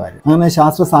ബുദ്ധിമുട്ടുള്ള കാര്യം. അങ്ങനെ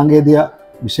ശാസ്ത്ര സാങ്കേതിക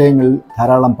വിഷയങ്ങളിൽ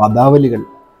ധാരാളം പദാവലികൾ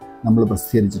നമ്മൾ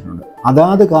പ്രസിദ്ധീകരിച്ചിട്ടുണ്ട്.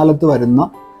 അതാത് കാലത്ത് വരുന്ന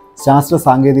ശാസ്ത്ര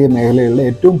സാങ്കേതിക മേഖലകളിലെ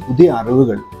ഏറ്റവും പുതിയ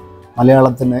അറിവുകൾ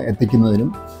മലയാളത്തിന് എത്തിക്കുന്നതിനും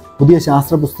പുതിയ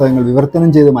ശാസ്ത്ര പുസ്തകങ്ങൾ വിവർത്തനം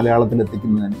ചെയ്ത് മലയാളത്തിൽ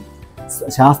എത്തിക്കുന്നതിനും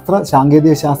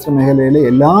സാങ്കേതിക ശാസ്ത്ര മേഖലയിലെ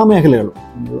എല്ലാ മേഖലകളും,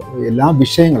 എല്ലാ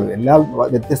വിഷയങ്ങളും, എല്ലാ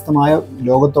വ്യത്യസ്തമായ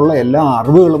ലോകത്തുള്ള എല്ലാ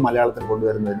അറിവുകളും മലയാളത്തിൽ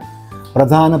കൊണ്ടുവരുന്നതിന്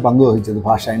പ്രധാന പങ്ക് വഹിച്ചത്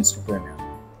ഭാഷാ ഇൻസ്റ്റിറ്റ്യൂട്ട് തന്നെയാണ്.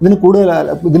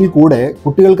 ഇതിൽ കൂടെ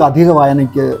കുട്ടികൾക്ക് അധിക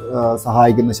വായനയ്ക്ക്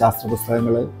സഹായിക്കുന്ന ശാസ്ത്ര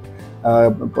പുസ്തകങ്ങൾ,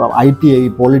 ITI,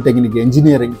 പോളിടെക്നിക്,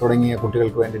 എഞ്ചിനീയറിംഗ് തുടങ്ങിയ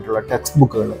കുട്ടികൾക്ക് വേണ്ടിയിട്ടുള്ള ടെക്സ്റ്റ്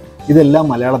ബുക്കുകൾ, ഇതെല്ലാം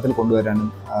മലയാളത്തിൽ കൊണ്ടുവരാനും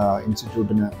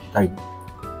ഇൻസ്റ്റിറ്റ്യൂട്ടിന് കഴിഞ്ഞു.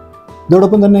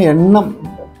 ഇതോടൊപ്പം തന്നെ എണ്ണം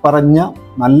പറഞ്ഞ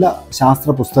നല്ല ശാസ്ത്ര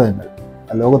പുസ്തകങ്ങൾ,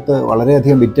 ലോകത്ത്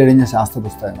വളരെയധികം വിറ്റഴിഞ്ഞ ശാസ്ത്ര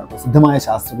പുസ്തകങ്ങൾ, പ്രസിദ്ധമായ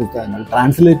ശാസ്ത്ര പുസ്തകങ്ങൾ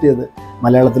ട്രാൻസ്ലേറ്റ് ചെയ്ത്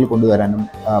മലയാളത്തിൽ കൊണ്ടുവരാനും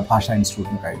ഭാഷാ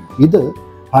ഇൻസ്റ്റിറ്റ്യൂട്ടിന് കഴിഞ്ഞു. ഇത്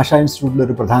ഭാഷാ ഇൻസ്റ്റിറ്റ്യൂട്ടിൻ്റെ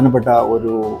ഒരു പ്രധാനപ്പെട്ട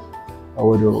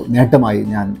ഒരു നേട്ടമായി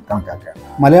ഞാൻ കണക്കാക്കുകയാണ്.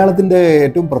 മലയാളത്തിൻ്റെ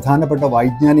ഏറ്റവും പ്രധാനപ്പെട്ട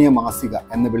വൈജ്ഞാനിക മാസിക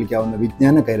എന്ന് വിളിക്കാവുന്ന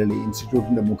വിജ്ഞാന കൈരളി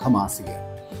ഇൻസ്റ്റിറ്റ്യൂട്ടിൻ്റെ മുഖമാസികയാണ്.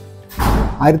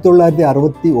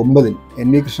 1969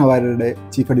 NV കൃഷ്ണവാര്യരുടെ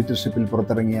ചീഫ് എഡിറ്റർഷിപ്പിൽ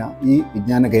പുറത്തിറങ്ങിയ ഈ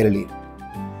വിജ്ഞാന കൈരളിയിൽ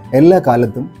എല്ലാ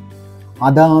കാലത്തും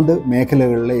അതാത്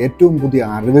മേഖലകളിലെ ഏറ്റവും പുതിയ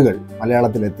അറിവുകൾ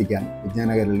മലയാളത്തിൽ എത്തിക്കാൻ വിജ്ഞാന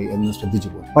കൈരളി എന്ന് ശ്രദ്ധിച്ചു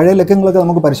പോകും. പഴയ ലക്കങ്ങളൊക്കെ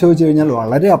നമുക്ക് പരിശോധിച്ച് കഴിഞ്ഞാൽ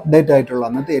വളരെ അപ്ഡേറ്റ് ആയിട്ടുള്ള,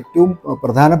 അന്നത്തെ ഏറ്റവും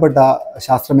പ്രധാനപ്പെട്ട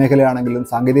ശാസ്ത്രമേഖലയാണെങ്കിലും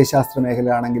സാങ്കേതിക ശാസ്ത്ര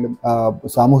മേഖലയാണെങ്കിലും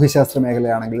സാമൂഹ്യശാസ്ത്ര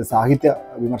മേഖലയാണെങ്കിലും സാഹിത്യ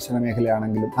വിമർശന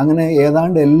മേഖലയാണെങ്കിലും അങ്ങനെ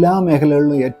ഏതാണ്ട് എല്ലാ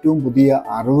മേഖലകളിലും ഏറ്റവും പുതിയ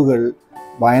അറിവുകൾ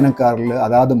വായനക്കാരിൽ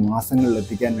അതാത് മാസങ്ങളിൽ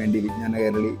എത്തിക്കാൻ വേണ്ടി വിജ്ഞാന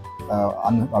കൈരളി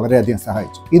അന്ന് വളരെയധികം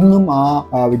സഹായിച്ചു. ഇന്നും ആ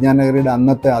വിജ്ഞാന കൈരളിയുടെ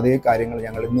അന്നത്തെ അതേ കാര്യങ്ങൾ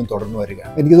ഞങ്ങൾ ഇന്നും തുടർന്നു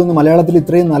വരികയാണ്. എനിക്ക് തോന്നുന്നു മലയാളത്തിൽ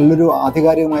ഇത്രയും നല്ലൊരു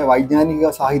ആധികാരികമായ വൈജ്ഞാനിക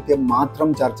സാഹിത്യം മാത്രം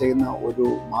ചർച്ച ചെയ്യുന്ന ഒരു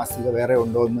മാസിക വേറെ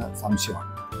ഉണ്ടോ എന്ന് സംശയമാണ്.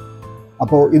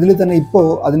 അപ്പോൾ ഇതിൽ തന്നെ ഇപ്പോൾ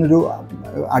അതിനൊരു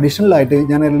അഡീഷണലായിട്ട്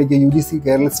വിജ്ഞാന കൈരളിക്ക് UGC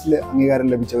കേരളത്തിൽ അംഗീകാരം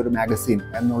ലഭിച്ച ഒരു മാഗസീൻ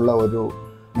എന്നുള്ള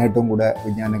നേട്ടവും കൂടെ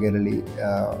വിജ്ഞാന കേരളി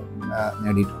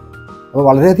നേടിയിട്ടുണ്ട്. അപ്പോൾ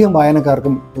വളരെയധികം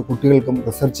വായനക്കാർക്കും കുട്ടികൾക്കും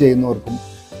റിസർച്ച് ചെയ്യുന്നവർക്കും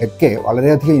ഒക്കെ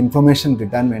വളരെയധികം ഇൻഫർമേഷൻ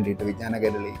കിട്ടാൻ വേണ്ടിയിട്ട് വിജ്ഞാന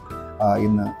കേരളി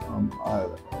ഇന്ന്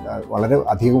വളരെ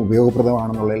അധികം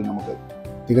ഉപയോഗപ്രദമാണെന്നുള്ളതിൽ നമുക്ക്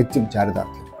തികച്ചും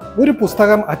ചാരിതാർത്ഥ്യം. ഒരു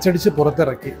പുസ്തകം അച്ചടിച്ച്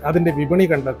പുറത്തിറക്കി അതിൻ്റെ വിപണി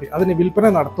കണ്ടെത്തി അതിന് വിൽപ്പന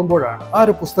നടത്തുമ്പോഴാണ് ആ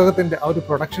ഒരു പുസ്തകത്തിൻ്റെ ആ ഒരു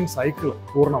പ്രൊഡക്ഷൻ സൈക്കിൾ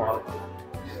പൂർണ്ണമാകുന്നത്.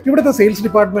 ഇവിടുത്തെ സെയിൽസ്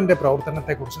ഡിപ്പാർട്ട്മെന്റിന്റെ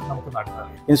പ്രവർത്തനത്തെക്കുറിച്ച് നമുക്ക് നടത്താം.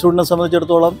 ഇൻസ്റ്റിറ്റ്യൂട്ടിനെ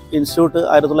സംബന്ധിച്ചിടത്തോളം ഇൻസ്റ്റിറ്റ്യൂട്ട്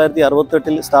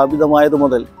 1968 സ്ഥാപിതമായത്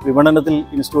മുതൽ വിപണനത്തിൽ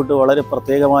ഇൻസ്റ്റിറ്റ്യൂട്ട് വളരെ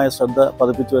പ്രത്യേകമായ ശ്രദ്ധ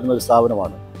പതിപ്പിച്ചു വരുന്ന ഒരു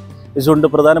സ്ഥാപനമാണ്.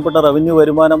 ഇൻസ്റ്റിറ്റ്യൂട്ടിൻ്റെ പ്രധാനപ്പെട്ട റവന്യൂ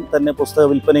വരുമാനം തന്നെ പുസ്തക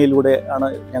വിൽപ്പനയിലൂടെ ആണ്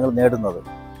ഞങ്ങൾ നേടുന്നത്.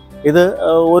 ഇത്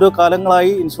ഓരോ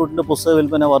കാലങ്ങളായി ഇൻസ്റ്റിറ്റ്യൂട്ടിൻ്റെ പുസ്തക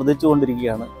വിൽപ്പന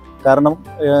വർദ്ധിച്ചുകൊണ്ടിരിക്കുകയാണ്. കാരണം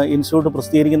ഇൻസ്റ്റിറ്റ്യൂട്ട്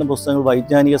പ്രസിദ്ധീകരിക്കുന്ന പുസ്തകങ്ങൾ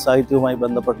വൈജ്ഞാനിക സാഹിത്യവുമായി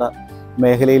ബന്ധപ്പെട്ട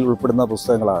മേഖലയിൽ ഉൾപ്പെടുന്ന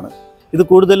പുസ്തകങ്ങളാണ്. ഇത്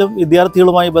കൂടുതലും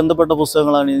വിദ്യാർത്ഥികളുമായി ബന്ധപ്പെട്ട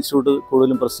പുസ്തകങ്ങളാണ് ഇൻസ്റ്റിറ്റ്യൂട്ട്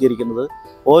കൂടുതലും പ്രസിദ്ധീകരിക്കുന്നത്.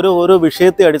 ഓരോ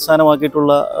വിഷയത്തെ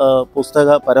അടിസ്ഥാനമാക്കിയിട്ടുള്ള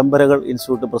പുസ്തക പരമ്പരകൾ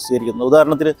ഇൻസ്റ്റിറ്റ്യൂട്ട് പ്രസിദ്ധീകരിക്കുന്നു.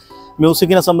 ഉദാഹരണത്തിന്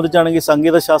മ്യൂസിക്കിനെ സംബന്ധിച്ചാണെങ്കിൽ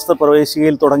സംഗീതശാസ്ത്ര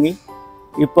പ്രവേശികയിൽ തുടങ്ങി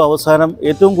ഇപ്പോൾ അവസാനം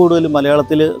ഏറ്റവും കൂടുതൽ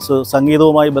മലയാളത്തിൽ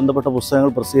സംഗീതവുമായി ബന്ധപ്പെട്ട പുസ്തകങ്ങൾ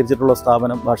പ്രസിദ്ധീകരിച്ചിട്ടുള്ള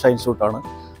സ്ഥാപനം ഭാഷാ ഇൻസ്റ്റിറ്റ്യൂട്ടാണ്.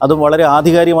 അതും വളരെ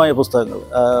ആധികാരികമായ പുസ്തകങ്ങൾ.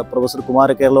 പ്രൊഫസർ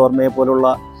കുമാരകേരളവർമ്മയെ പോലുള്ള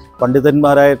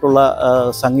പണ്ഡിതന്മാരായിട്ടുള്ള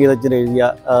സംഗീതജ്ഞർ എഴുതിയ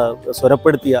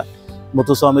സ്വരപ്പെടുത്തിയ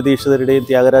മുത്തുസ്വാമി ദീക്ഷിതരുടെയും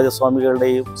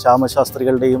ത്യാഗരാജസ്വാമികളുടെയും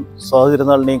ശ്യാമശാസ്ത്രികളുടെയും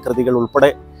സ്വാതിരുന്നാളിൻ്റെയും കൃതികൾ ഉൾപ്പെടെ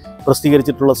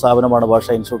പ്രസിദ്ധീകരിച്ചിട്ടുള്ള സ്ഥാപനമാണ്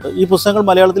ഭാഷാ ഇൻസ്റ്റിറ്റ്യൂട്ട്. ഈ പുസ്തകങ്ങൾ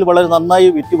മലയാളത്തിൽ വളരെ നന്നായി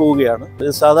വിറ്റുപോവുകയാണ്.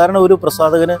 സാധാരണ ഒരു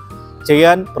പ്രസാധകന്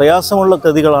ചെയ്യാൻ പ്രയാസമുള്ള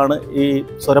കൃതികളാണ് ഈ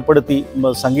സ്വരപ്പെടുത്തി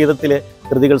സംഗീതത്തിലെ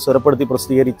കൃതികൾ സ്വരപ്പെടുത്തി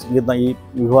പ്രസിദ്ധീകരിച്ചിരിക്കുന്ന ഈ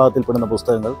വിഭാഗത്തിൽപ്പെടുന്ന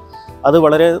പുസ്തകങ്ങൾ. അത്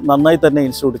വളരെ നന്നായി തന്നെ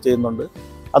ഇൻസ്റ്റിറ്റ്യൂട്ട് ചെയ്യുന്നുണ്ട്.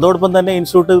 അതോടൊപ്പം തന്നെ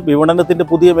ഇൻസ്റ്റിറ്റ്യൂട്ട് വിപണനത്തിൻ്റെ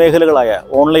പുതിയ മേഖലകളായ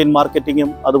ഓൺലൈൻ മാർക്കറ്റിങ്ങും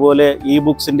അതുപോലെ ഇ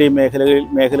ബുക്സിൻ്റെയും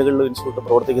മേഖലകളിലും ഇൻസ്റ്റിറ്റ്യൂട്ട്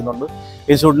പ്രവർത്തിക്കുന്നുണ്ട്.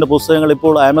 ഇൻസ്റ്റിറ്റ്യൂട്ടിൻ്റെ പുസ്തകങ്ങൾ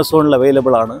ഇപ്പോൾ ആമസോണിൽ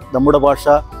അവൈലബിൾ ആണ്. നമ്മുടെ ഭാഷ,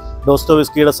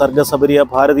 ഡോസ്റ്റോവസ്കിയുടെ സർഗസബരിയ,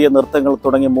 ഭാരതീയ നൃത്തങ്ങൾ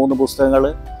തുടങ്ങിയ 3 പുസ്തകങ്ങൾ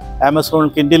ആമസോൺ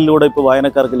കിൻഡിലിലൂടെ ഇപ്പോൾ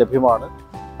വായനക്കാർക്ക് ലഭ്യമാണ്.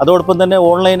 അതോടൊപ്പം തന്നെ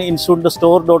ഓൺലൈൻ ഇൻസ്റ്റിറ്റ്യൂട്ടിൻ്റെ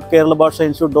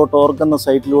store.keralabhashainstitute.org എന്ന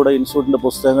സൈറ്റിലൂടെ ഇൻസ്റ്റിറ്റ്യൂട്ടിൻ്റെ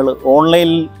പുസ്തകങ്ങൾ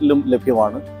ഓൺലൈനിലും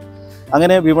ലഭ്യമാണ്.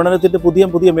 അങ്ങനെ വിപണനത്തിൻ്റെ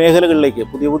പുതിയ മേഖലകളിലേക്ക്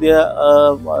പുതിയ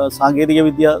സാങ്കേതിക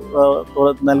വിദ്യ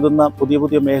നൽകുന്ന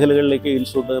പുതിയ മേഖലകളിലേക്ക്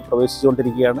ഇൻസ്റ്റിറ്റ്യൂട്ട്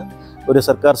പ്രവേശിച്ചുകൊണ്ടിരിക്കുകയാണ്. ഒരു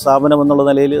സർക്കാർ സ്ഥാപനം എന്നുള്ള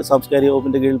നിലയിൽ സാംസ്കാരിക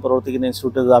വകുപ്പിൻ്റെ കീഴിൽ പ്രവർത്തിക്കുന്ന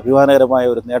ഇൻസ്റ്റിറ്റ്യൂട്ട് ഇത്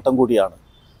അഭിമാനകരമായ ഒരു നേട്ടം കൂടിയാണ്.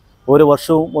 ഓരോ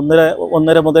വർഷവും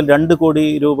 1.5 മുതൽ 2 കോടി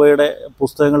രൂപയുടെ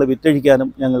പുസ്തകങ്ങൾ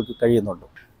വിറ്റഴിക്കാനും ഞങ്ങൾക്ക് കഴിയുന്നുണ്ട്.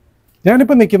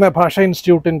 ഞാനിപ്പോൾ നിൽക്കുന്ന ഭാഷാ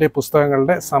ഇൻസ്റ്റിറ്റ്യൂട്ടിൻ്റെ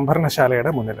പുസ്തകങ്ങളുടെ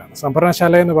സംഭരണശാലയുടെ മുന്നിലാണ്.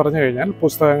 സംഭരണശാല എന്ന് പറഞ്ഞു കഴിഞ്ഞാൽ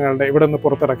പുസ്തകങ്ങളുടെ ഇവിടെ നിന്ന്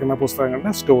പുറത്തിറക്കുന്ന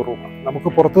പുസ്തകങ്ങളുടെ സ്റ്റോർ റൂമാണ്. നമുക്ക്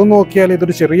പുറത്തുനിന്ന് നോക്കിയാൽ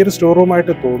ഇതൊരു ചെറിയൊരു സ്റ്റോർ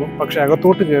റൂമായിട്ട് തോന്നും. പക്ഷേ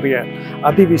അകത്തോട്ട് കയറിയാൽ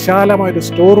അതിവിശാലമായൊരു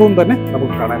സ്റ്റോർ റൂം തന്നെ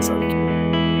നമുക്ക് കാണാൻ സാധിക്കും.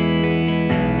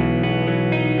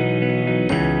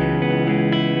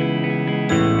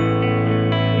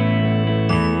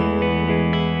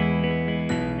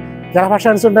 കേരള ഭാഷാ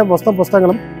ഇൻസ്റ്റിറ്റ്യൂട്ടിൻ്റെ മൊത്തം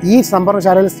പുസ്തകങ്ങളും ഈ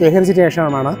സംഭരണശാലയിൽ ശേഖരിച്ചതിന്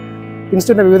ശേഷമാണ്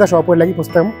ഇൻസ്റ്റിറ്റ്യൂട്ടിൻ്റെ വിവിധ ഷോപ്പുകളിലേക്ക്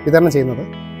പുസ്തകം വിതരണം ചെയ്യുന്നത്.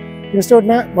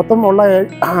 ഇൻസ്റ്റിറ്റ്യൂട്ടിന് മൊത്തം ഉള്ള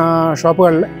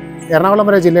ഷോപ്പുകളിൽ എറണാകുളം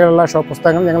വരെ ജില്ലകളിലുള്ള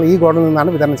പുസ്തകങ്ങൾ ഞങ്ങൾ ഈ ഗോഡനിൽ നിന്നാണ്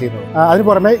വിതരണം ചെയ്യുന്നത്. അതിന്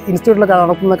പുറമെ ഇൻസ്റ്റിറ്റ്യൂട്ടിൽ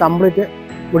നടത്തുന്ന കംപ്ലീറ്റ്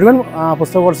മുഴുവൻ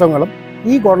പുസ്തകോത്സവങ്ങളും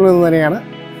ഈ ഗോഡനിൽ നിന്ന് തന്നെയാണ്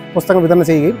പുസ്തകം വിതരണം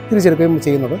ചെയ്യുകയും തിരിച്ചെടുക്കുകയും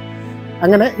ചെയ്യുന്നത്.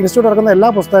 അങ്ങനെ ഇൻസ്റ്റിറ്റ്യൂട്ട് ഇറക്കുന്ന എല്ലാ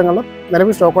പുസ്തകങ്ങളും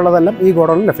നിലവിൽ സ്റ്റോക്കുള്ളതെല്ലാം ഈ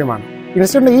ഗോഡനിൽ ലഭ്യമാണ്.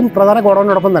 ഇൻസ്റ്റിറ്റ്യൂട്ടിൻ്റെ ഈ പ്രധാന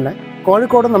ഗോഡനോടൊപ്പം തന്നെ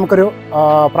കോഴിക്കോട് നമുക്കൊരു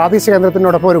പ്രാദേശിക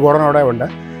കേന്ദ്രത്തിനോടൊപ്പം ഒരു ഗോഡൻ അവിടെ ഉണ്ട്.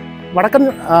 വടക്കൻ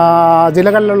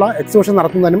ജില്ലകളിലുള്ള എക്സിബിഷൻ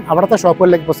നടത്തുന്നതിനും അവിടുത്തെ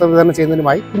ഷോപ്പുകളിലേക്ക് പുസ്തകം വിതരണം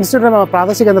ചെയ്യുന്നതിനുമായി ഇൻസ്റ്റിറ്റ്യൂട്ടിൻ്റെ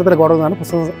പ്രാദേശിക കേന്ദ്രത്തിലെ ഗോഡനിലാണ്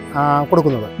പുസ്തകം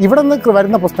കൊടുക്കുന്നത്. ഇവിടെ നിന്ന്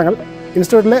വരുന്ന പുസ്തകങ്ങൾ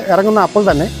ഇൻസ്റ്റിറ്റ്യൂട്ടിൽ ഇറങ്ങുന്ന അപ്പോൾ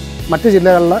തന്നെ മറ്റ്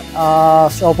ജില്ലകളിലെ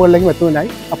ഷോപ്പുകളിലേക്കും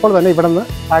എത്തുന്നതിനായി അപ്പോൾ തന്നെ ഇവിടെ നിന്ന്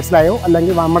ടാക്സിലായോ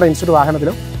അല്ലെങ്കിൽ നമ്മുടെ ഇൻസ്റ്റിറ്റ്യൂട്ട്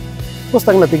വാഹനത്തിലോ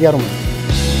പുസ്തകങ്ങൾ എത്തിക്കാറുമുണ്ട്.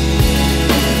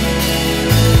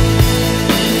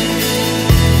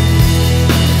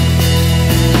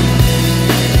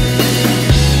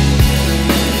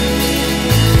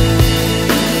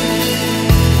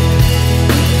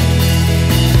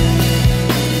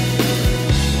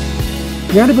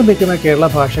 ഞാനിപ്പോൾ നിൽക്കുന്ന കേരള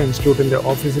ഭാഷാ ഇൻസ്റ്റിറ്റ്യൂട്ടിൻ്റെ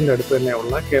ഓഫീസിൻ്റെ അടുത്ത്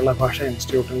തന്നെയുള്ള കേരള ഭാഷാ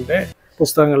ഇൻസ്റ്റിറ്റ്യൂട്ടിൻ്റെ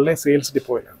പുസ്തകങ്ങളിലെ സെയിൽസ്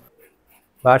ഡിപ്പോയിലാണ്.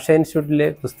 ഭാഷാ ഇൻസ്റ്റിറ്റ്യൂട്ടിലെ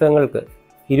പുസ്തകങ്ങൾക്ക്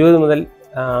 20 മുതൽ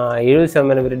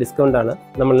 70% വരെ ഡിസ്കൗണ്ടാണ്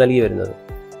നമ്മൾ നൽകി വരുന്നത്.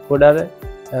 കൂടാതെ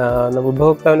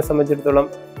ഉപഭോക്താവിനെ സംബന്ധിച്ചിടത്തോളം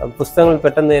പുസ്തകങ്ങൾ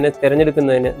പെട്ടെന്ന് തന്നെ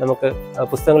തിരഞ്ഞെടുക്കുന്നതിന് നമുക്ക്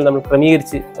പുസ്തകങ്ങൾ നമ്മൾ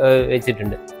ക്രമീകരിച്ച്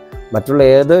വെച്ചിട്ടുണ്ട്. മറ്റുള്ള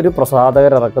ഏതൊരു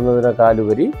പ്രസാധകർ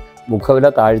ഇറക്കുന്നതിനേക്കാളുപരി മുഖവില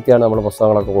താഴ്ത്തിയാണ് നമ്മൾ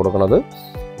പുസ്തകങ്ങളൊക്കെ കൊടുക്കുന്നത്.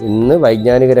 ഇന്ന്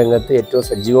വൈജ്ഞാനിക രംഗത്ത് ഏറ്റവും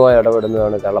സജീവമായി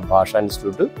ഇടപെടുന്നതാണ് കേരള ഭാഷാ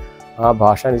ഇൻസ്റ്റിറ്റ്യൂട്ട്. ആ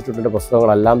ഭാഷാ ഇൻസ്റ്റിറ്റ്യൂട്ടിൻ്റെ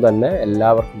പുസ്തകങ്ങളെല്ലാം തന്നെ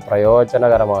എല്ലാവർക്കും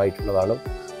പ്രയോജനകരമായിട്ടുള്ളതാണ്.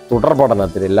 തുടർ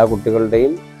പഠനത്തിന് എല്ലാ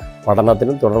കുട്ടികളുടെയും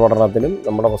പഠനത്തിനും തുടർ പഠനത്തിനും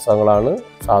നമ്മുടെ പുസ്തകങ്ങളാണ്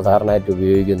സാധാരണയായിട്ട്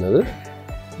ഉപയോഗിക്കുന്നത്.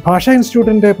 ഭാഷാ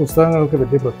ഇൻസ്റ്റിറ്റ്യൂട്ടിൻ്റെ പുസ്തകങ്ങൾക്ക്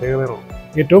വലിയ പ്രത്യേകതകളുണ്ട്.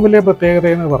 ഏറ്റവും വലിയ പ്രത്യേകത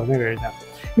എന്ന് പറഞ്ഞു കഴിഞ്ഞാൽ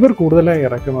ഇവർ കൂടുതലായി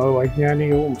ഇറക്കുന്നത്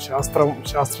വൈജ്ഞാനികവും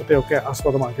ശാസ്ത്രത്തെയൊക്കെ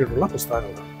ആസ്പദമാക്കിയിട്ടുള്ള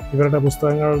പുസ്തകങ്ങളാണ്. ഇവരുടെ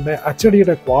പുസ്തകങ്ങളുടെ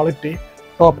അച്ചടിയുടെ ക്വാളിറ്റി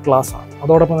ടോപ്പ് ക്ലാസ് ആണ്.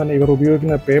 അതോടൊപ്പം തന്നെ ഇവർ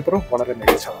ഉപയോഗിക്കുന്ന പേപ്പറും വളരെ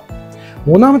മികച്ചതാണ്.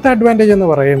 മൂന്നാമത്തെ അഡ്വാൻറ്റേജ് എന്ന്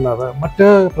പറയുന്നത് മറ്റ്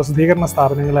പ്രസിദ്ധീകരണ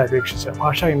സ്ഥാപനങ്ങളെ അപേക്ഷിച്ച്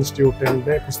ഭാഷാ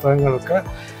ഇൻസ്റ്റിറ്റ്യൂട്ടിൻ്റെ പുസ്തകങ്ങൾക്ക്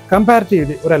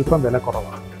കമ്പാരിറ്റീവ്ലി ഒരല്പം വില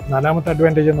കുറവാണ്. നാലാമത്തെ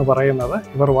അഡ്വാൻറ്റേജ് എന്ന് പറയുന്നത്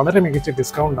ഇവർ വളരെ മികച്ച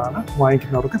ഡിസ്കൗണ്ടാണ്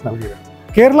വാങ്ങിക്കുന്നവർക്ക് നൽകിയത്.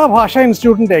 കേരള ഭാഷാ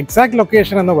ഇൻസ്റ്റിറ്റ്യൂട്ടിൻ്റെ എക്സാക്ട്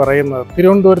ലൊക്കേഷൻ എന്ന് പറയുന്നത്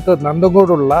തിരുവനന്തപുരത്ത്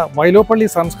നന്തങ്കോടുള്ള വൈലോപ്പള്ളി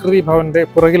സംസ്കൃതി ഭവന്റെ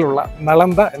പുറകിലുള്ള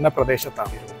നളന്ദ എന്ന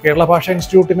പ്രദേശത്താണ്. കേരള ഭാഷാ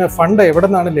ഇൻസ്റ്റിറ്റ്യൂട്ടിന് ഫണ്ട് എവിടെ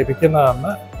നിന്നാണ്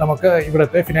ലഭിക്കുന്നതെന്ന് നമുക്ക്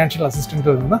ഇവിടുത്തെ ഫിനാൻഷ്യൽ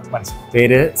അസിസ്റ്റന്റിൽ നിന്ന് മനസ്സിലാക്കാം.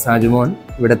 പേര് സാജുമോൻ,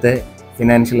 ഇവിടുത്തെ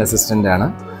ഫിനാൻഷ്യൽ അസിസ്റ്റൻ്റ് ആണ്.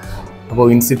 അപ്പോൾ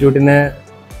ഇൻസ്റ്റിറ്റ്യൂട്ടിന്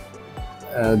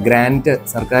ഗ്രാൻറ്റ്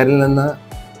സർക്കാരിൽ നിന്ന്,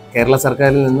 കേരള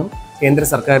സർക്കാരിൽ നിന്നും കേന്ദ്ര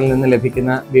സർക്കാരിൽ നിന്ന്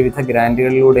ലഭിക്കുന്ന വിവിധ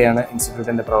ഗ്രാൻറ്റുകളിലൂടെയാണ്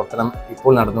ഇൻസ്റ്റിറ്റ്യൂട്ടിൻ്റെ പ്രവർത്തനം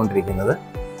ഇപ്പോൾ നടന്നുകൊണ്ടിരിക്കുന്നത്.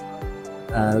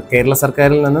 കേരള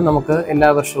സർക്കാരിൽ നിന്ന് നമുക്ക് എല്ലാ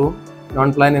വർഷവും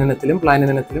നോൺ പ്ലാൻ ഇനത്തിലും പ്ലാൻ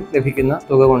ഇനത്തിലും ലഭിക്കുന്ന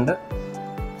തുക കൊണ്ട്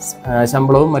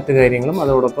ശമ്പളവും മറ്റു കാര്യങ്ങളും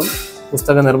അതോടൊപ്പം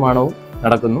പുസ്തക നിർമ്മാണവും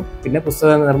നടക്കുന്നു. പിന്നെ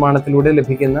പുസ്തക നിർമ്മാണത്തിലൂടെ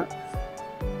ലഭിക്കുന്ന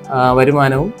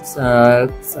വരുമാനവും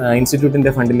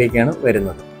ഇൻസ്റ്റിറ്റ്യൂട്ടിൻ്റെ ഫണ്ടിലേക്കാണ്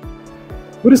വരുന്നത്.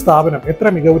 ഒരു സ്ഥാപനം എത്ര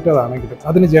മികവുറ്റതാണെങ്കിലും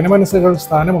അതിന് ജനമനസ്സുകൾ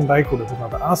സ്ഥാനം ഉണ്ടായി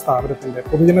കൊടുക്കുന്നത് ആ സ്ഥാപനത്തിൻ്റെ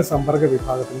പൊതുജന സമ്പർക്ക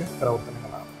വിഭാഗത്തിൻ്റെ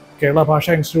പ്രവർത്തനങ്ങളാണ്. കേരള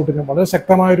ഭാഷാ ഇൻസ്റ്റിറ്റ്യൂട്ടിന് വളരെ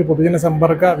ശക്തമായൊരു പൊതുജന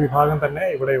സമ്പർക്ക വിഭാഗം തന്നെ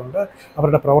ഇവിടെയുണ്ട്.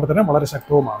 അവരുടെ പ്രവർത്തനം വളരെ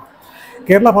ശക്തവുമാണ്.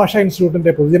 കേരള ഭാഷാ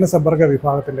ഇൻസ്റ്റിറ്റ്യൂട്ടിൻ്റെ പൊതുജന സമ്പർക്ക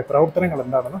വിഭാഗത്തിൻ്റെ പ്രവർത്തനങ്ങൾ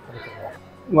എന്താണെന്ന് നമുക്ക് നോക്കാം.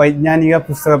 വൈജ്ഞാനിക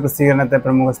പുസ്തക പ്രസിദ്ധീകരണത്തെ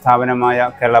പ്രമുഖ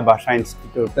സ്ഥാപനമായ കേരള ഭാഷാ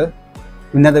ഇൻസ്റ്റിറ്റ്യൂട്ട്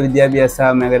ഉന്നത വിദ്യാഭ്യാസ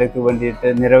മേഖലയ്ക്ക് വേണ്ടിയിട്ട്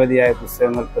നിരവധിയായ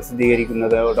പുസ്തകങ്ങൾ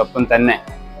പ്രസിദ്ധീകരിക്കുന്നതോടൊപ്പം തന്നെ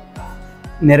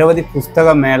നിരവധി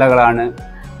പുസ്തകമേളകളാണ്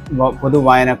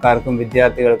പൊതുവായനക്കാർക്കും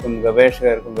വിദ്യാർത്ഥികൾക്കും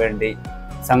ഗവേഷകർക്കും വേണ്ടി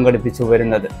സംഘടിപ്പിച്ചു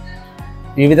വരുന്നത്.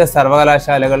 വിവിധ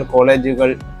സർവകലാശാലകൾ, കോളേജുകൾ,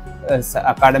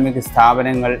 അക്കാഡമിക്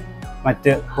സ്ഥാപനങ്ങൾ,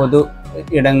 മറ്റ് പൊതു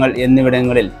ഇടങ്ങൾ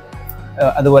എന്നിവിടങ്ങളിൽ,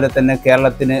 അതുപോലെ തന്നെ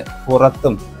കേരളത്തിന്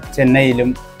പുറത്തും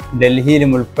ചെന്നൈയിലും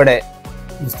ഡൽഹിയിലും ഉൾപ്പെടെ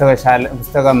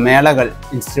പുസ്തകമേളകൾ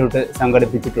ഇൻസ്റ്റിറ്റ്യൂട്ട്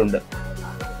സംഘടിപ്പിച്ചിട്ടുണ്ട്.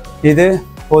 ഇത്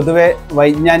പൊതുവെ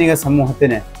വൈജ്ഞാനിക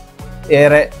സമൂഹത്തിന്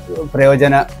ഏറെ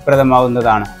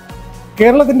പ്രയോജനപ്രദമാവുന്നതാണ്.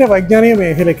 കേരളത്തിന്റെ വൈജ്ഞാനിക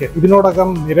മേഖലയ്ക്ക് ഇതിനോടകം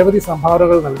നിരവധി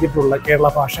സംഭാവനകൾ നൽകിയിട്ടുള്ള കേരള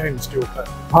ഭാഷാ ഇൻസ്റ്റിറ്റ്യൂട്ട്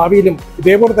ഭാവിയിലും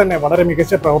ഇതേപോലെ തന്നെ വളരെ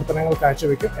മികച്ച പ്രവർത്തനങ്ങൾ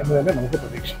കാഴ്ചവെക്കും എന്ന് തന്നെ നമുക്ക്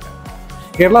പ്രതീക്ഷിക്കാം.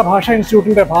 കേരള ഭാഷാ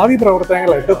ഇൻസ്റ്റിറ്റ്യൂട്ടിന്റെ ഭാവി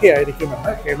പ്രവർത്തനങ്ങൾ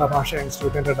എന്തൊക്കെയായിരിക്കുമെന്ന് കേരള ഭാഷാ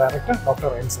ഇൻസ്റ്റിറ്റ്യൂട്ടിന്റെ ഡയറക്ടർ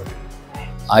Dr.M.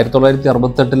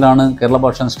 1968 കേരള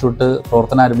ഭാഷാ ഇൻസ്റ്റിറ്റ്യൂട്ട്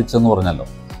പ്രവർത്തനം ആരംഭിച്ചതെന്ന് പറഞ്ഞല്ലോ.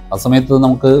 ആ സമയത്ത്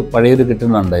നമുക്ക് പഴയൊരു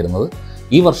കെട്ടിടമാണ് ഉണ്ടായിരുന്നത്.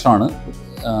 ഈ വർഷമാണ്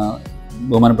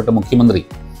ബഹുമാനപ്പെട്ട മുഖ്യമന്ത്രി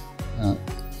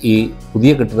ഈ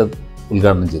പുതിയ കെട്ടിടം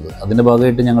ഉദ്ഘാടനം ചെയ്തത്. അതിൻ്റെ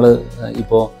ഭാഗമായിട്ട് ഞങ്ങൾ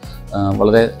ഇപ്പോൾ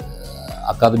വളരെ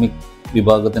അക്കാദമിക്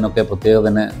വിഭാഗത്തിനൊക്കെ പ്രത്യേക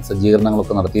തന്നെ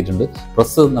സജ്ജീകരണങ്ങളൊക്കെ നടത്തിയിട്ടുണ്ട്.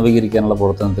 പ്രസ് നവീകരിക്കാനുള്ള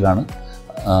പ്രവർത്തനത്തിലാണ്.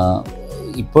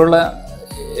 ഇപ്പോഴുള്ള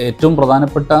ഏറ്റവും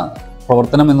പ്രധാനപ്പെട്ട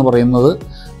പ്രവർത്തനം എന്ന് പറയുന്നത്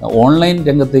ഓൺലൈൻ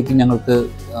രംഗത്തേക്ക് ഞങ്ങൾക്ക്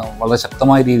വളരെ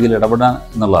ശക്തമായ രീതിയിൽ ഇടപെടാൻ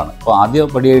എന്നുള്ളതാണ്. അപ്പോൾ ആദ്യ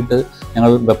പടിയായിട്ട്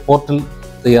ഞങ്ങൾ വെബ് പോർട്ടൽ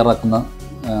തയ്യാറാക്കുന്ന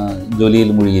ജോലിയിൽ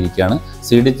മുഴുകിയിരിക്കുകയാണ്.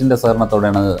 CDETൻ്റെ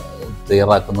സഹകരണത്തോടെയാണ്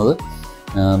തയ്യാറാക്കുന്നത്.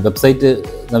 വെബ്സൈറ്റ്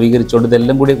നവീകരിച്ചുകൊണ്ട്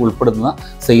ഇതെല്ലാം കൂടി ഉൾപ്പെടുന്ന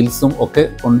സെയിൽസും ഒക്കെ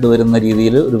കൊണ്ടുവരുന്ന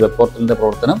രീതിയിൽ ഒരു വെബ് പോർട്ടലിൻ്റെ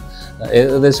പ്രവർത്തനം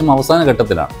ഏകദേശം അവസാന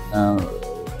ഘട്ടത്തിലാണ്.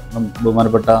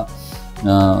 ബഹുമാനപ്പെട്ട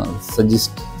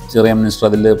ചെറിയ മിനിസ്റ്റർ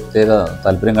അതിൽ പ്രത്യേക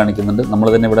താല്പര്യം കാണിക്കുന്നുണ്ട്. നമ്മൾ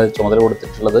തന്നെ ഇവിടെ ചുമതല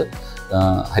കൊടുത്തിട്ടുള്ളത്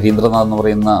ഹരീന്ദ്രനാഥ് എന്ന്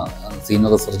പറയുന്ന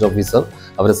സീനിയർ റിസർച്ച് ഓഫീസർ,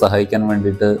 അവരെ സഹായിക്കാൻ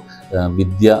വേണ്ടിയിട്ട്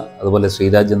വിദ്യ, അതുപോലെ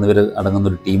ശ്രീരാജ് എന്നിവർ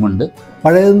അടങ്ങുന്നൊരു ടീമുണ്ട്.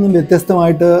 പഴയതിൽ നിന്നും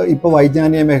വ്യത്യസ്തമായിട്ട് ഇപ്പോൾ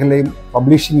വൈജ്ഞാനിക മേഖലയും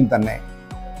പബ്ലിഷിങ്ങും തന്നെ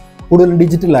കൂടുതൽ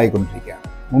ഡിജിറ്റൽ ആയിക്കൊണ്ടിരിക്കുകയാണ്.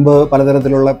 മുമ്പ്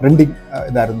പലതരത്തിലുള്ള പ്രിൻറ്റിങ്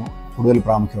ഇതായിരുന്നു കൂടുതൽ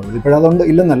പ്രാമുഖ്യമുള്ളത്. ഇപ്പോഴതുകൊണ്ട്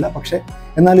ഇല്ലെന്നല്ല, പക്ഷേ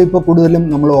എന്നാലും ഇപ്പോൾ കൂടുതലും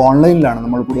നമ്മൾ ഓൺലൈനിലാണ്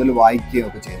നമ്മൾ കൂടുതൽ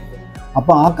വായിക്കുകയൊക്കെ ചെയ്യുന്നത്.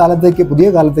 അപ്പോൾ ആ കാലത്തേക്ക്, പുതിയ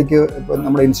കാലത്തേക്ക് ഇപ്പോൾ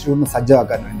നമ്മുടെ ഇൻസ്റ്റിറ്റ്യൂട്ടിനെ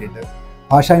സജ്ജമാക്കാൻ വേണ്ടിയിട്ട്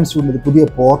ഭാഷാ ഇൻസ്റ്റിറ്റ്യൂട്ടിൽ ഒരു പുതിയ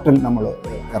പോർട്ടൽ നമ്മൾ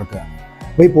ഇറക്കുകയാണ്.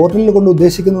 അപ്പോൾ ഈ പോർട്ടലിൽ കൊണ്ട്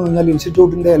ഉദ്ദേശിക്കുന്നത് പറഞ്ഞാൽ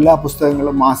ഇൻസ്റ്റിറ്റ്യൂട്ടിൻ്റെ എല്ലാ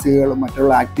പുസ്തകങ്ങളും മാസികകളും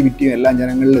മറ്റുള്ള ആക്ടിവിറ്റിയും എല്ലാം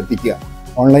ജനങ്ങളിൽ എത്തിക്കുക,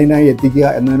 ഓൺലൈനായി എത്തിക്കുക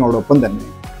എന്നതിനോടൊപ്പം തന്നെ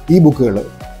ഈ ബുക്കുകൾ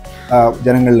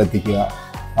ജനങ്ങളിൽ എത്തിക്കുക.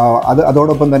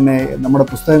 അതോടൊപ്പം തന്നെ നമ്മുടെ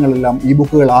പുസ്തകങ്ങളെല്ലാം ഈ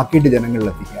ബുക്കുകളാക്കിയിട്ട് ജനങ്ങളിൽ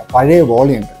എത്തിക്കുക. പഴയ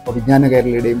വോളിയങ്ങൾ, ഇപ്പോൾ വിജ്ഞാന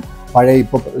കേരളയുടെയും പഴയ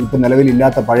ഇപ്പോൾ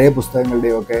നിലവിലില്ലാത്ത പഴയ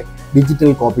പുസ്തകങ്ങളുടെയും ഒക്കെ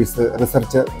ഡിജിറ്റൽ കോപ്പീസ്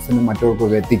റിസർച്ചേഴ്സിനും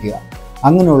മറ്റവർക്കൊക്കെ എത്തിക്കുക.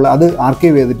 അങ്ങനെയുള്ള അത്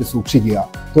ആർക്കൈവ് ചെയ്തിട്ട് സൂക്ഷിക്കുക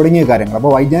തുടങ്ങിയ കാര്യങ്ങൾ.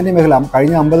 അപ്പോൾ വൈജ്ഞാനിക മേഖല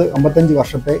കഴിഞ്ഞ 50-55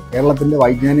 വർഷത്തെ കേരളത്തിൻ്റെ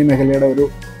വൈജ്ഞാനിക മേഖലയുടെ ഒരു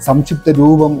സംക്ഷിപ്ത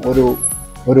രൂപം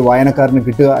ഒരു വായനക്കാരന്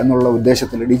കിട്ടുക എന്നുള്ള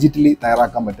ഉദ്ദേശത്തിൽ ഡിജിറ്റലി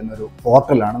തയ്യാറാക്കാൻ പറ്റുന്ന ഒരു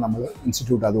പോർട്ടലാണ് നമ്മൾ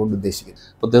ഇൻസ്റ്റിറ്റ്യൂട്ട് അതുകൊണ്ട് ഉദ്ദേശിക്കുന്നത്.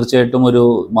 അപ്പോൾ തീർച്ചയായിട്ടും ഒരു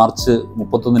മാർച്ച്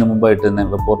 31 മുമ്പായിട്ട് തന്നെ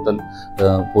വെബ് പോർട്ടൽ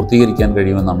പൂർത്തീകരിക്കാൻ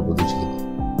കഴിയുമെന്നാണ് പ്രതീക്ഷിക്കുന്നത്.